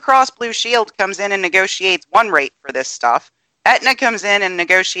Blue Cross Blue Shield comes in and negotiates one rate for this stuff. Aetna comes in and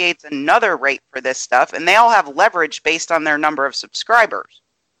negotiates another rate for this stuff, and they all have leverage based on their number of subscribers,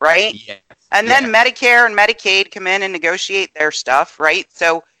 right? Yes. And then Medicare and Medicaid come in and negotiate their stuff, right?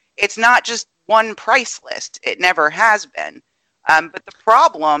 So it's not just one price list. It never has been. But the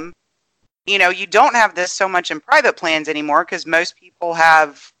problem, you don't have this so much in private plans anymore because most people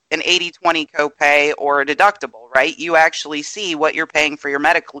have an 80-20 copay or a deductible, right? You actually see what you're paying for your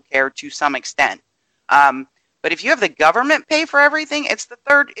medical care to some extent. But if you have the government pay for everything, it's the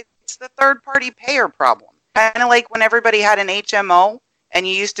third party payer problem. Kind of like when everybody had an HMO and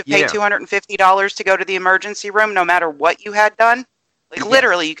you used to pay $250 to go to the emergency room no matter what you had done. Like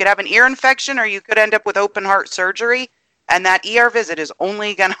literally, you could have an ear infection or you could end up with open heart surgery, and that ER visit is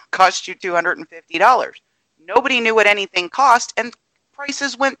only going to cost you $250. Nobody knew what anything cost, and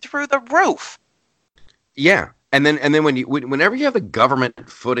prices went through the roof. Yeah. And then whenever you have the government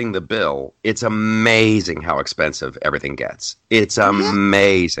footing the bill, it's amazing how expensive everything gets. It's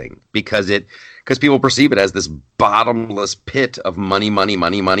amazing because people perceive it as this bottomless pit of money.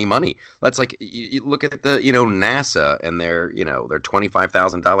 That's like you look at the NASA and their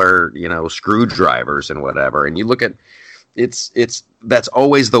 $25,000 screwdrivers and whatever, and you look at that's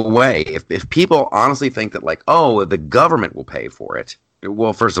always the way. If people honestly think that the government will pay for it.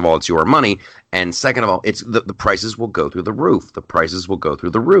 Well, first of all, it's your money, and second of all, it's the prices will go through the roof. The prices will go through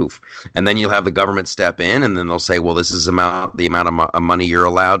the roof, and then you'll have the government step in, and then they'll say, "Well, this is the amount of money you're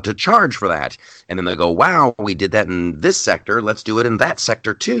allowed to charge for that." And then they'll go, "Wow, we did that in this sector. Let's do it in that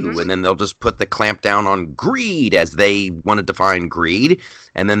sector too." Mm-hmm. And then they'll just put the clamp down on greed as they want to define greed,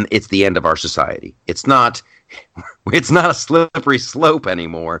 and then it's the end of our society. It's not a slippery slope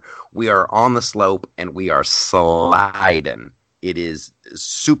anymore. We are on the slope, and we are sliding. It is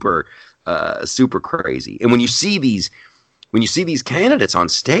super crazy. And when you see these candidates on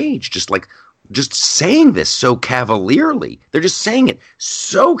stage, just saying this so cavalierly, they're just saying it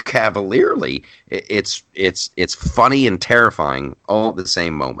so cavalierly. It's funny and terrifying all at the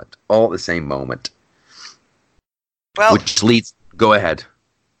same moment. Well, which leads. Go ahead.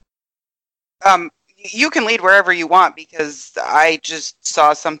 You can lead wherever you want because I just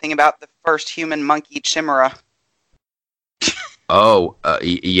saw something about the first human monkey chimera. Oh,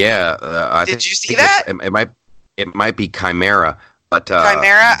 yeah. Did you see that? It might be chimera, but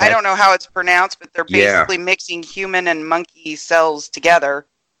chimera. I don't know how it's pronounced, but they're basically mixing human and monkey cells together.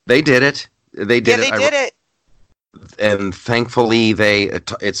 They did it. They did it. And thankfully, they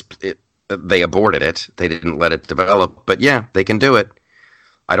aborted it. They didn't let it develop. But yeah, they can do it.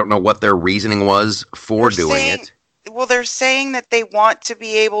 I don't know what their reasoning was for doing it. Well, they're saying that they want to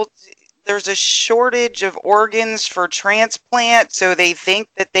be able to. There's a shortage of organs for transplant, so they think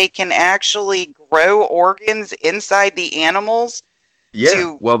that they can actually grow organs inside the animals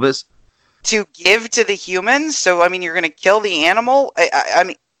to give to the humans. So, I mean, you're going to kill the animal? I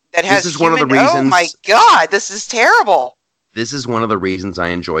mean, that has this is one of the reasons. Oh, my God, this is terrible. This is one of the reasons I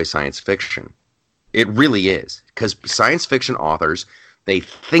enjoy science fiction. It really is. Because science fiction authors, they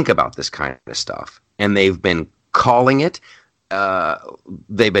think about this kind of stuff, and they've been calling it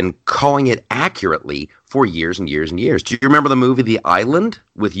accurately for years and years and years. Do you remember the movie The Island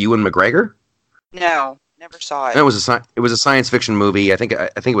with Ewan McGregor? No, never saw it. It was a science fiction movie. I think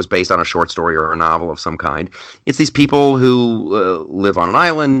it was based on a short story or a novel of some kind. It's these people who live on an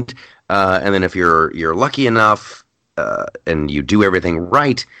island, and then if you're lucky enough and you do everything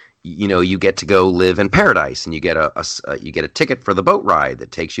right, you get to go live in paradise, and you get a ticket for the boat ride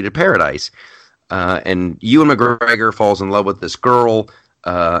that takes you to paradise. And Ewan McGregor falls in love with this girl,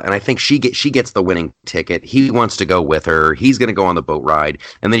 and I think she gets the winning ticket. He wants to go with her. He's going to go on the boat ride,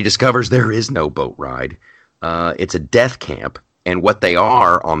 and then he discovers there is no boat ride. It's a death camp, and what they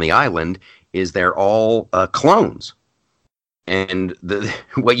are on the island is they're all clones. And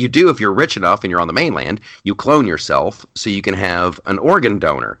what you do if you're rich enough and you're on the mainland, you clone yourself so you can have an organ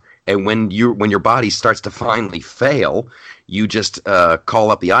donor. And when your body starts to finally fail, you just call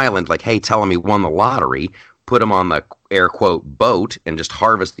up the island like, "Hey, tell them he won the lottery." Put them on the air quote boat and just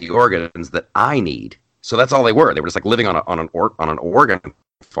harvest the organs that I need. So that's all they were. They were just like living on an organ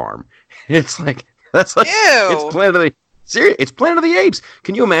farm. It's like that's like Ew. It's Planet of the Apes.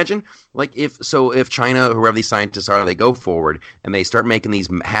 Can you imagine? Like if China, whoever these scientists are, they go forward and they start making these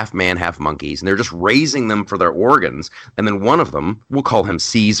half man, half monkeys, and they're just raising them for their organs, and then one of them, we'll call him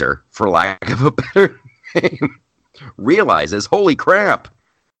Caesar for lack of a better name, realizes, holy crap,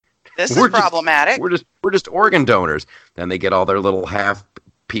 this is problematic. We're just organ donors. Then they get all their little half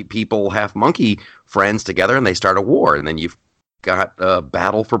people half monkey friends together and they start a war, and then you've got a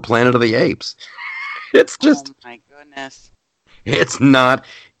battle for Planet of the Apes. It's just, oh my goodness. it's not.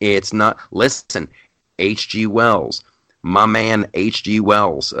 Listen, H.G. Wells, my man H.G.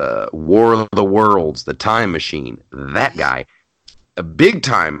 Wells, War of the Worlds, The Time Machine, that guy, a big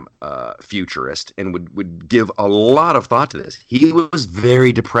time futurist, and would give a lot of thought to this. He was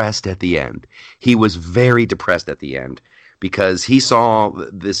very depressed at the end. Because he saw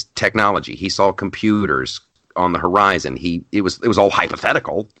this technology. He saw computers on the horizon. It was all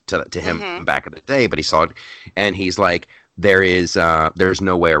hypothetical to him back in the day, but he saw it, and he's like, there's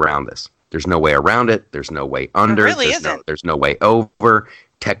no way around this. There's no way around it. There's no way under. There really isn't. There's no way over.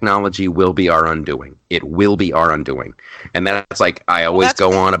 Technology will be our undoing. It will be our undoing. And that's like, I always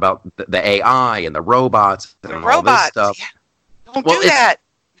go on about the AI and the robots and all this stuff. Yeah. Don't do that.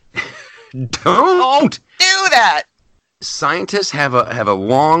 Don't do that. Scientists have a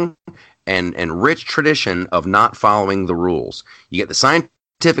long and rich tradition of not following the rules. You get the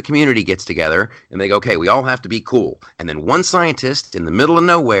scientific community gets together and they go, okay, we all have to be cool. And then one scientist in the middle of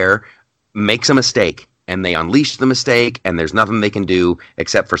nowhere makes a mistake. And they unleash the mistake, and there's nothing they can do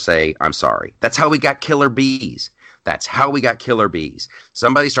except for say, I'm sorry. That's how we got killer bees.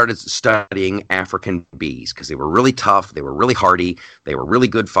 Somebody started studying African bees because they were really tough, they were really hardy, they were really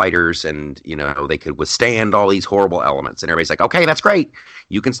good fighters, and they could withstand all these horrible elements. And everybody's like, okay, that's great.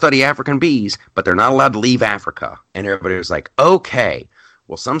 You can study African bees, but they're not allowed to leave Africa. And everybody was like, okay.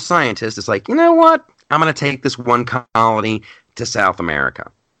 Well, some scientist is like, you know what? I'm going to take this one colony to South America,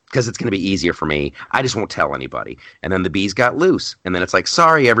 because it's going to be easier for me. I just won't tell anybody. And then the bees got loose. And then it's like,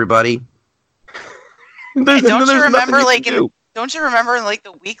 sorry, everybody. Don't you remember in like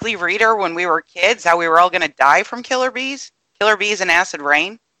the Weekly Reader when we were kids, how we were all going to die from killer bees? Killer bees and acid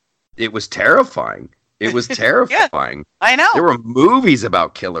rain? It was terrifying. Yeah, I know. There were movies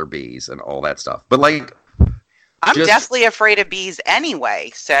about killer bees and all that stuff. But like, I'm deathly afraid of bees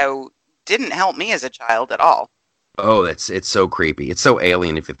anyway, so didn't help me as a child at all. Oh, it's so creepy. It's so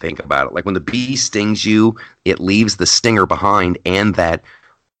alien if you think about it. Like when the bee stings you, it leaves the stinger behind and that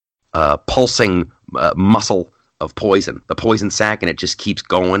pulsing muscle of poison, the poison sac, and it just keeps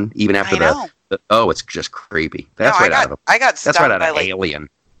going even after it's just creepy. That's right out of Alien.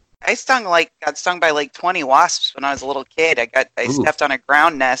 I got stung by like 20 wasps when I was a little kid. I stepped on a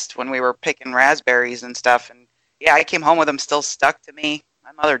ground nest when we were picking raspberries and stuff, and yeah, I came home with them still stuck to me.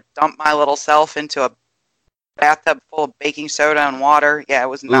 My mother dumped my little self into a bathtub full of baking soda and water. Yeah, it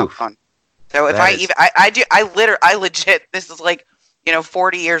was not fun. So if I legit, this is like,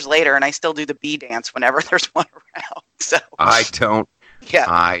 40 years later, and I still do the bee dance whenever there's one around. So I don't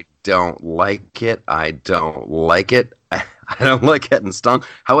like it. I don't like getting stung.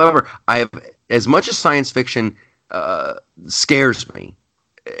 However, as much as science fiction scares me,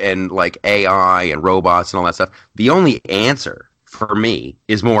 and like AI and robots and all that stuff, the only answer for me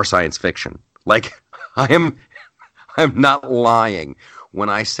is more science fiction. Like, I'm not lying when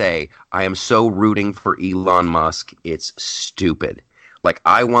I say I am so rooting for Elon Musk. It's stupid. Like,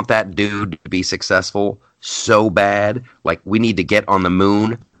 I want that dude to be successful so bad. Like, we need to get on the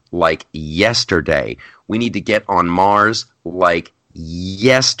moon like yesterday. We need to get on Mars like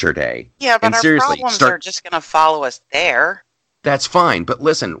yesterday. Yeah, but our problems are just going to follow us there. That's fine, but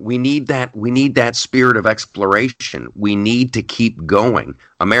listen, we need that spirit of exploration. We need to keep going.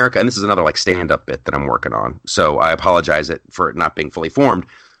 America, and this is another like stand-up bit that I'm working on, so I apologize for it not being fully formed.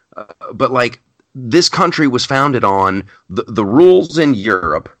 But like, this country was founded on the rules in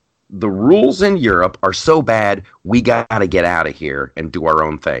Europe. The rules in Europe are so bad, we got to get out of here and do our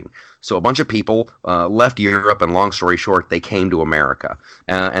own thing. So a bunch of people left Europe, and long story short, they came to America,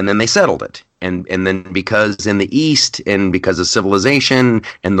 and then they settled it. And then because in the East, and because of civilization,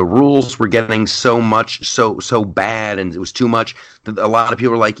 and the rules were getting so bad, and it was too much, a lot of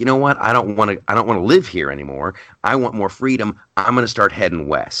people were like, you know what? I don't want to live here anymore. I want more freedom. I'm going to start heading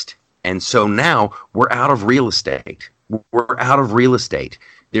west. And so now we're out of real estate.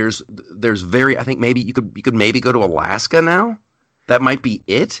 There's I think maybe you could maybe go to Alaska now. That might be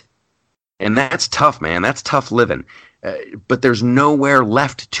it. And that's tough, man. That's tough living. But there's nowhere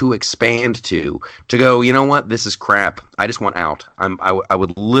left to expand to go, you know what? This is crap. I just want out. I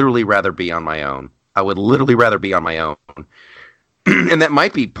would literally rather be on my own. And that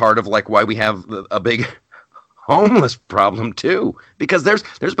might be part of like why we have a big homeless problem too, because there's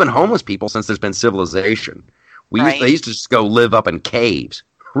been homeless people since there's been civilization. They used to just go live up in caves,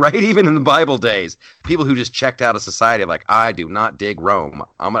 right? Even in the Bible days, people who just checked out of society, like, I do not dig Rome.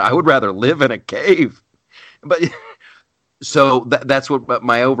 I would rather live in a cave. But so that's what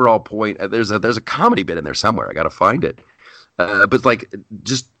my overall point. There's a comedy bit in there somewhere. I got to find it. But like,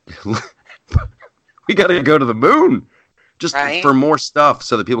 just we got to go to the moon. Just right? for more stuff,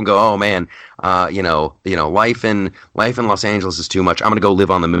 so that people go, oh man, life in Los Angeles is too much. I'm gonna go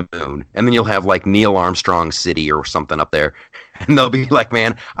live on the moon, and then you'll have like Neil Armstrong City or something up there, and they'll be like,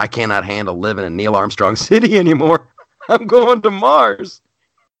 man, I cannot handle living in Neil Armstrong City anymore. I'm going to Mars,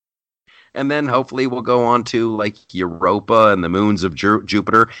 and then hopefully we'll go on to like Europa and the moons of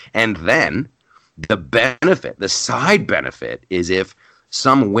Jupiter, and then the side benefit is if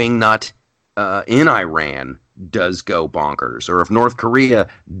some wingnut in Iran does go bonkers, or if North Korea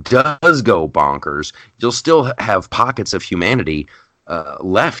does go bonkers, you'll still have pockets of humanity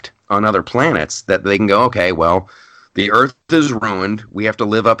left on other planets that they can go, okay, well, the Earth is ruined. We have to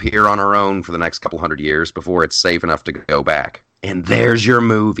live up here on our own for the next couple hundred years before it's safe enough to go back. And there's your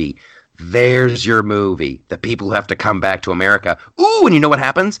movie. There's your movie. The people who have to come back to America. Ooh, and you know what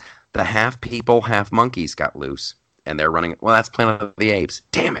happens? The half people, half monkeys got loose, and they're running. Well, that's Planet of the Apes.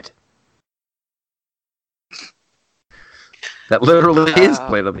 Damn it. That literally is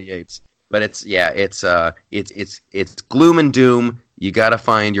Planet of the Apes. But it's gloom and doom. You got to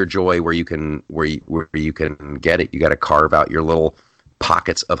find your joy where you can get it. You got to carve out your little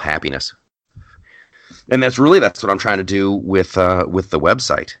pockets of happiness. And that's what I'm trying to do with the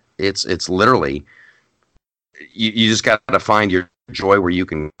website. It's literally you just got to find your joy where you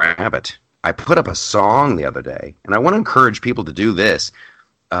can grab it. I put up a song the other day, and I want to encourage people to do this.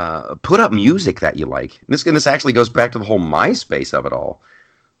 Put up music that you like. And this actually goes back to the whole MySpace of it all.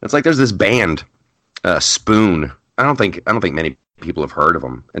 It's like there's this band, Spoon. I don't think many people have heard of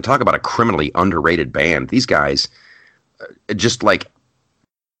them. And talk about a criminally underrated band. These guys, just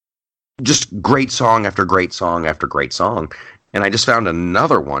great song after great song after great song. And I just found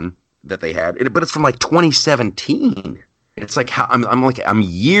another one that they had, but it's from like 2017. It's like I'm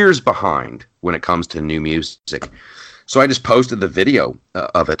years behind when it comes to new music. So I just posted the video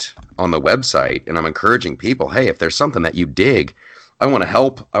of it on the website, and I'm encouraging people, hey, if there's something that you dig, I want to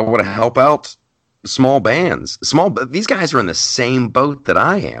help. I want to help out small bands. These guys are in the same boat that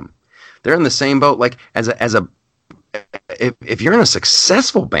I am. They're in the same boat. Like if you're in a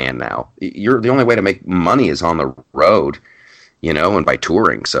successful band now, the only way to make money is on the road, and by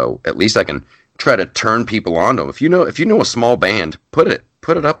touring. So at least I can try to turn people on to them. If you know a small band, put it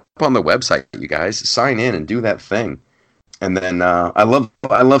up on the website. You guys sign in and do that thing. And then I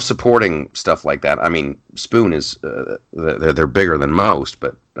love supporting stuff like that. I mean, Spoon is they're bigger than most,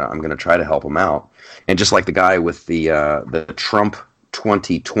 but I'm going to try to help them out. And just like the guy with the Trump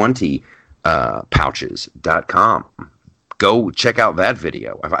 2020 pouches.com, go check out that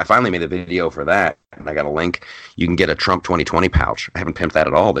video. I finally made a video for that, and I got a link. You can get a Trump 2020 pouch. I haven't pimped that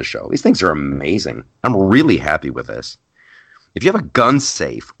at all this show. These things are amazing. I'm really happy with this. If you have a gun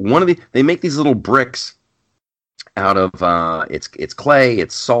safe, they make these little bricks out of it's clay,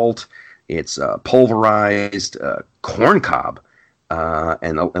 it's salt, it's pulverized corn cob,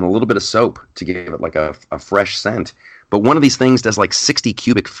 and a little bit of soap to give it like a fresh scent. But one of these things does like 60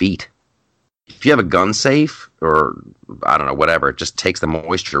 cubic feet. If you have a gun safe, or I don't know, whatever, it just takes the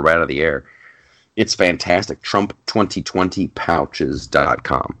moisture right out of the air. It's fantastic.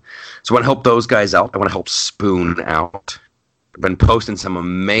 Trump2020pouches.com. So I want to help those guys out. I want to help Spoon out. I've been posting some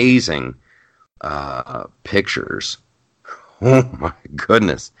amazing pictures. Oh my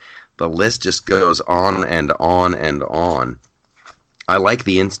goodness. The list just goes on and on and on. I like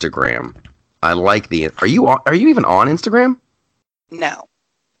the Instagram. Are you even on Instagram? No.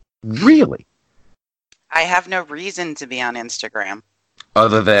 Really? I have no reason to be on Instagram.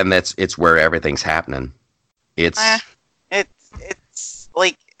 Other than it's where everything's happening. It's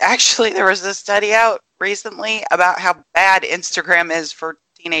like, actually there was a study out recently about how bad Instagram is for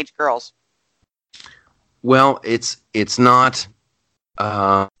teenage girls. Well, it's not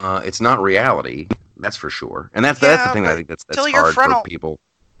reality, that's for sure, and that's the thing I think that's hard for people.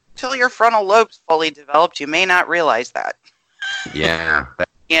 Till your frontal lobe's fully developed, you may not realize that. Yeah,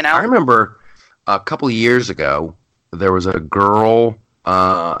 I remember a couple of years ago there was a girl,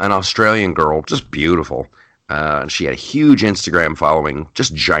 an Australian girl, just beautiful. She had a huge Instagram following,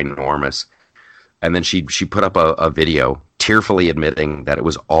 just ginormous, and then she put up a video tearfully admitting that it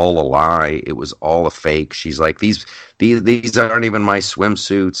was all a lie. It was all a fake. She's like, these aren't even my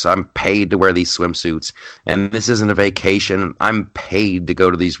swimsuits. I'm paid to wear these swimsuits. And this isn't a vacation. I'm paid to go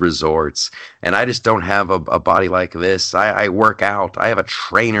to these resorts. And I just don't have a body like this. I work out. I have a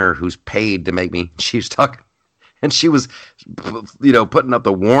trainer who's paid to make me. She was talking. And she was, putting up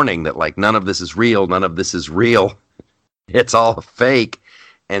the warning that, like, none of this is real. None of this is real. It's all fake.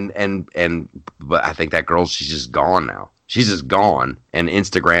 But I think that girl, she's just gone now. she's just gone, and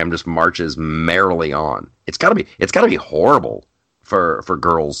Instagram just marches merrily on. It's gotta be horrible for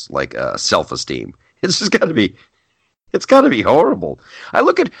girls like self-esteem. It's just gotta be. It's gotta be horrible. I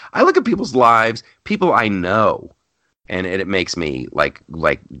look at people's lives, people I know, and it makes me like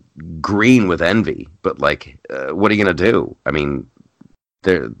green with envy. But like, what are you gonna do? I mean,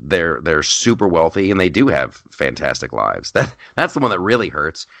 they're super wealthy and they do have fantastic lives. That's the one that really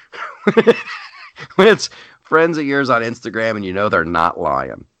hurts. When it's friends of yours on Instagram and you know they're not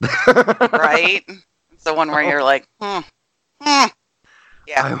lying. Right? It's the one where you're like, yeah.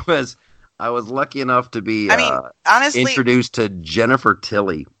 I was lucky enough to be honestly, introduced to Jennifer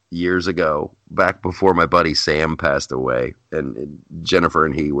Tilly years ago, back before my buddy Sam passed away. And Jennifer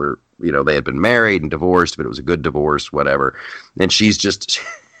and he were, they had been married and divorced, but it was a good divorce, whatever. And she's just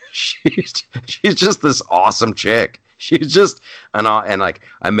this awesome chick. She's just and like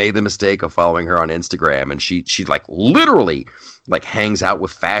I made the mistake of following her on Instagram, and she like literally like hangs out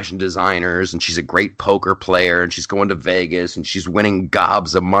with fashion designers, and she's a great poker player, and she's going to Vegas, and she's winning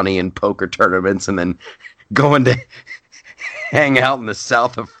gobs of money in poker tournaments, and then going to hang out in the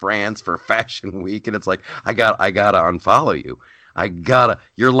south of France for Fashion Week. And it's like, I gotta unfollow you.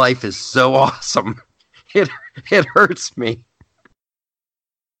 Your life is so awesome. It hurts me.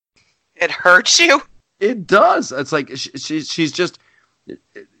 It hurts you? It does. It's like she's just,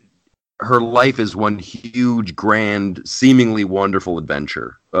 her life is one huge, grand, seemingly wonderful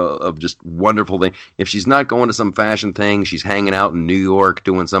adventure of just wonderful thing. If she's not going to some fashion thing, she's hanging out in New York,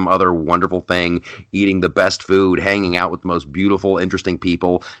 doing some other wonderful thing, eating the best food, hanging out with the most beautiful, interesting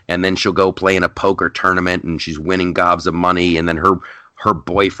people, and then she'll go play in a poker tournament, and she's winning gobs of money, and then her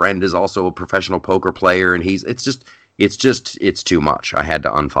boyfriend is also a professional poker player, and it's too much. I had to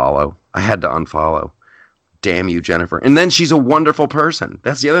unfollow. Damn you, Jennifer. And then she's a wonderful person.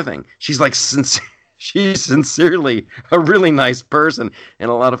 That's the other thing. She's like she's sincerely a really nice person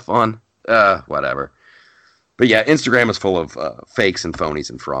and a lot of fun. Whatever. But yeah, Instagram is full of fakes and phonies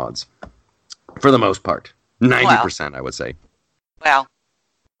and frauds. For the most part. 90%, I would say. Well,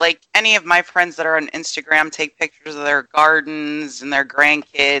 like any of my friends that are on Instagram take pictures of their gardens and their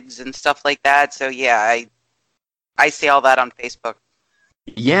grandkids and stuff like that. So yeah, I see all that on Facebook.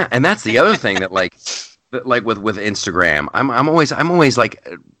 Yeah, and that's the other thing that like with Instagram, I'm always like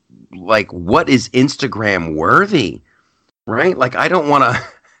what is Instagram worthy, right? Like I don't want to.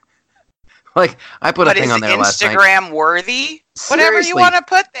 Like I put a thing on there last night. Instagram worthy? Whatever you want to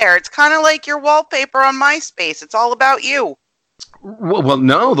put there. It's kind of like your wallpaper on MySpace. It's all about you. Well,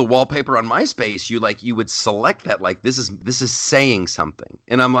 no, the wallpaper on MySpace, you would select that like this is saying something,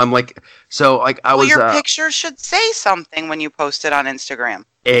 and I'm like, so like your picture should say something when you post it on Instagram.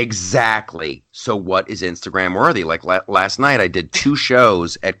 Exactly. So what is Instagram worthy? Like last night, I did 2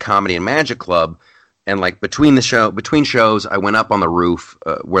 shows at Comedy and Magic Club, and like between shows, I went up on the roof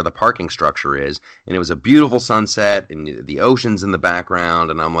where the parking structure is, and it was a beautiful sunset, and the ocean's in the background,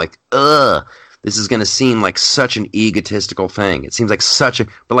 and I'm like, ugh. This is going to seem like such an egotistical thing. It seems like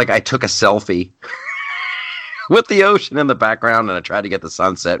but like I took a selfie with the ocean in the background and I tried to get the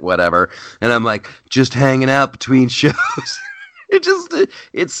sunset, whatever. And I'm like, just hanging out between shows.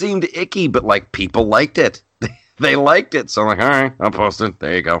 It seemed icky, but like people liked it. They liked it. So I'm like, all right, I'll post it.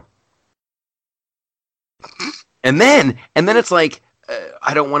 There you go. And then it's like,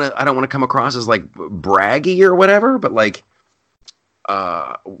 I don't want to come across as like braggy or whatever, but like,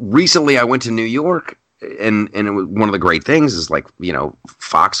 recently I went to New York, and it was one of the great things is like,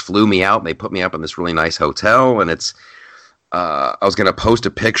 Fox flew me out and they put me up in this really nice hotel, and it's I was going to post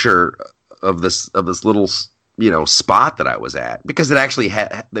a picture of this little spot that I was at, because it actually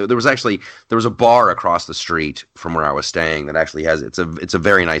there was a bar across the street from where I was staying that actually has it's a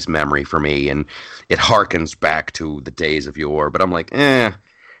very nice memory for me, and it harkens back to the days of yore. But I'm like, I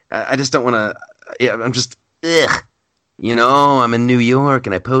just don't want to. Yeah, I'm just ugh. I'm in New York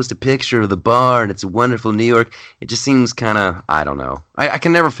and I post a picture of the bar and it's a wonderful New York. It just seems kind of, I don't know. I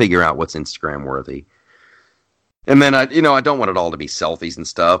can never figure out what's Instagram worthy. And then I don't want it all to be selfies and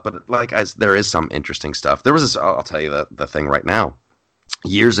stuff, but like there is some interesting stuff. There was this, I'll tell you the thing right now.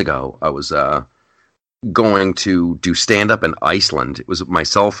 Years ago, I was going to do stand-up in Iceland. It was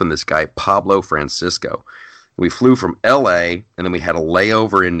myself and this guy, Pablo Francisco. We flew from LA, and then we had a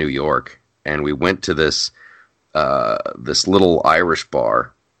layover in New York, and we went to this little Irish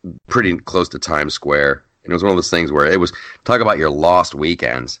bar pretty close to Times Square. And it was one of those things where it was, talk about your lost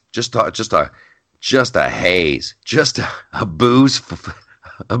weekends. Just a haze, just a booze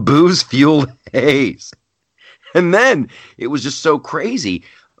fueled haze. And then it was just so crazy,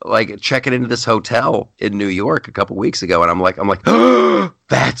 like checking into this hotel in New York a couple weeks ago. And I'm like, oh,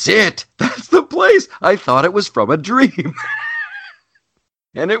 that's it. That's the place. I thought it was from a dream.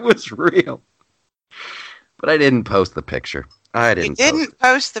 And it was real. But I didn't post the picture. I didn't. You didn't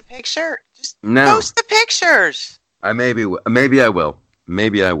post the picture? Just No. post the pictures. Maybe I will.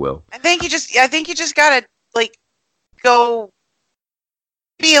 Maybe I will. I think you just gotta go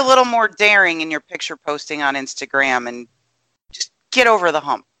be a little more daring in your picture posting on Instagram and just get over the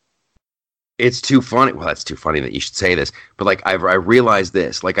hump. It's too funny. Well, that's too funny that you should say this. But I realized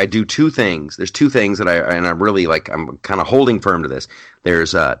this. I do two things. There's two things that I'm really I'm kind of holding firm to this.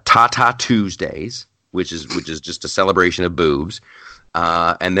 There's Tata Tuesdays, which is just a celebration of boobs,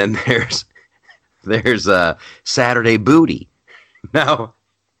 and then there's Saturday Booty. Now,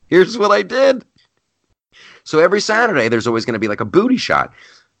 here's what I did. So every Saturday, there's always going to be a booty shot.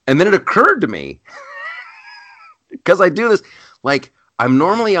 And then it occurred to me, because I do this, I'm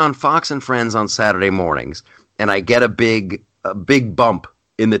normally on Fox and Friends on Saturday mornings, and I get a big bump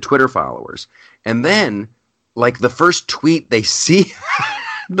in the Twitter followers. And then, the first tweet they see,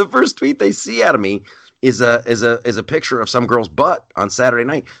 out of me is a picture of some girl's butt on Saturday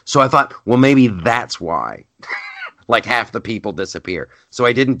night. So I thought, well, maybe that's why. Half the people disappear. So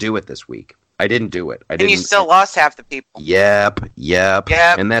I didn't do it this week. I didn't do it. And you still lost half the people. Yep.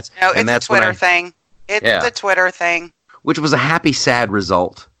 And that's a Twitter thing. It's a Twitter thing. Which was a happy, sad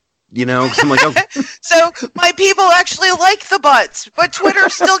result. 'Cause I'm like, oh. So my people actually like the butts, but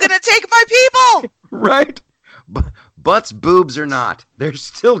Twitter's still going to take my people. Right. Butts, boobs or not, they're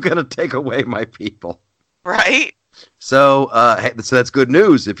still going to take away my people. Right. So, so that's good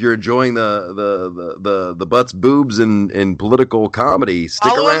news. If you're enjoying the butts, boobs, and political comedy,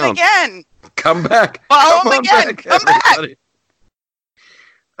 stick Follow around. Him again. Come back. Follow him again. Come back.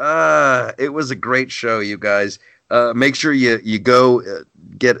 It was a great show, you guys. Make sure you go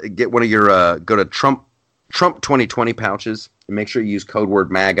get one of your go to Trump 2020 pouches and make sure you use code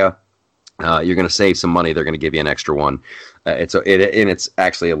word MAGA. You're going to save some money. They're going to give you an extra one. It's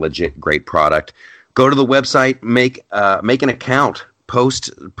actually a legit great product. Go to the website, make an account, post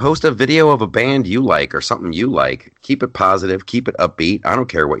a video of a band you like or something you like. Keep it positive, keep it upbeat. I don't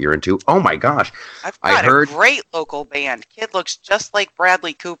care what you're into. Oh my gosh, I've got a great local band. Kid looks just like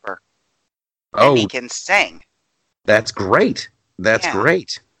Bradley Cooper. And he can sing. That's great. That's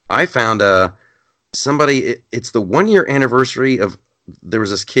great. I found somebody. It's the 1 year anniversary of. There was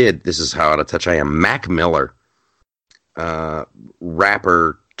this kid. This is how out of touch I am. Mac Miller,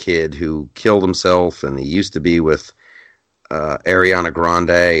 rapper kid who killed himself, and he used to be with Ariana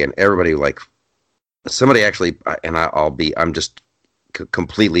Grande, and everybody somebody actually. And I'm just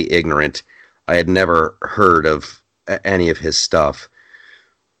completely ignorant. I had never heard of any of his stuff.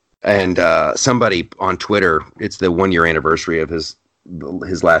 And somebody on Twitter, it's the 1 year anniversary of his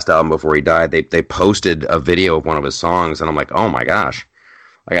last album before he died. They posted a video of one of his songs, and I'm like, oh my gosh,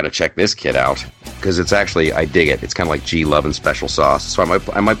 I got to check this kid out because it's actually, I dig it. It's kind of like G Love and Special Sauce. So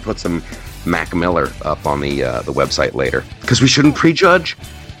I might put some Mac Miller up on the website later because we shouldn't prejudge.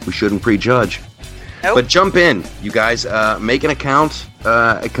 Nope. But jump in, you guys. Make an account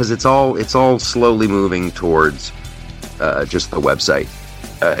because it's all slowly moving towards just the website.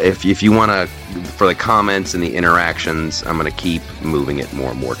 If you want to, for the comments and the interactions, I'm going to keep moving it more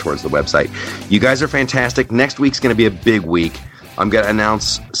and more towards the website. You guys are fantastic. Next week's going to be a big week. I'm going to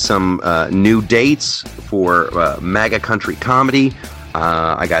announce some new dates for MAGA Country Comedy.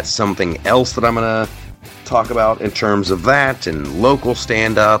 I got something else that I'm going to talk about in terms of that and local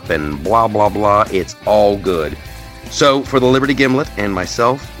stand-up and blah, blah, blah. It's all good. So for the Liberty Gimlet and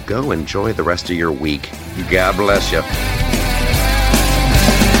myself, go enjoy the rest of your week. God bless you.